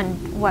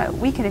beyond what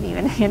we could have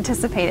even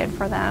anticipated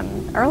for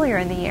them earlier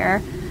in the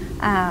year.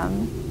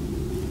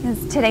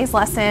 Today's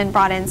lesson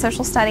brought in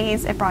social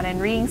studies, it brought in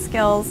reading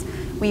skills,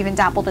 we even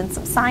dabbled in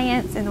some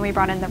science, and then we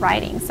brought in the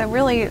writing. So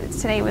really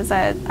today was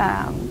a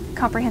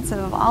comprehensive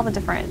of all the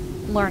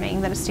different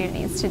learning that a student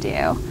needs to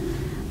do.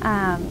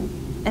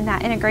 And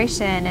that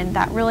integration and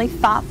that really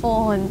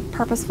thoughtful and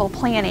purposeful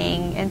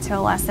planning into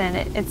a lesson,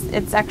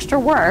 it's extra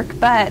work,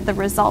 but the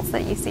results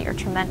that you see are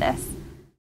tremendous.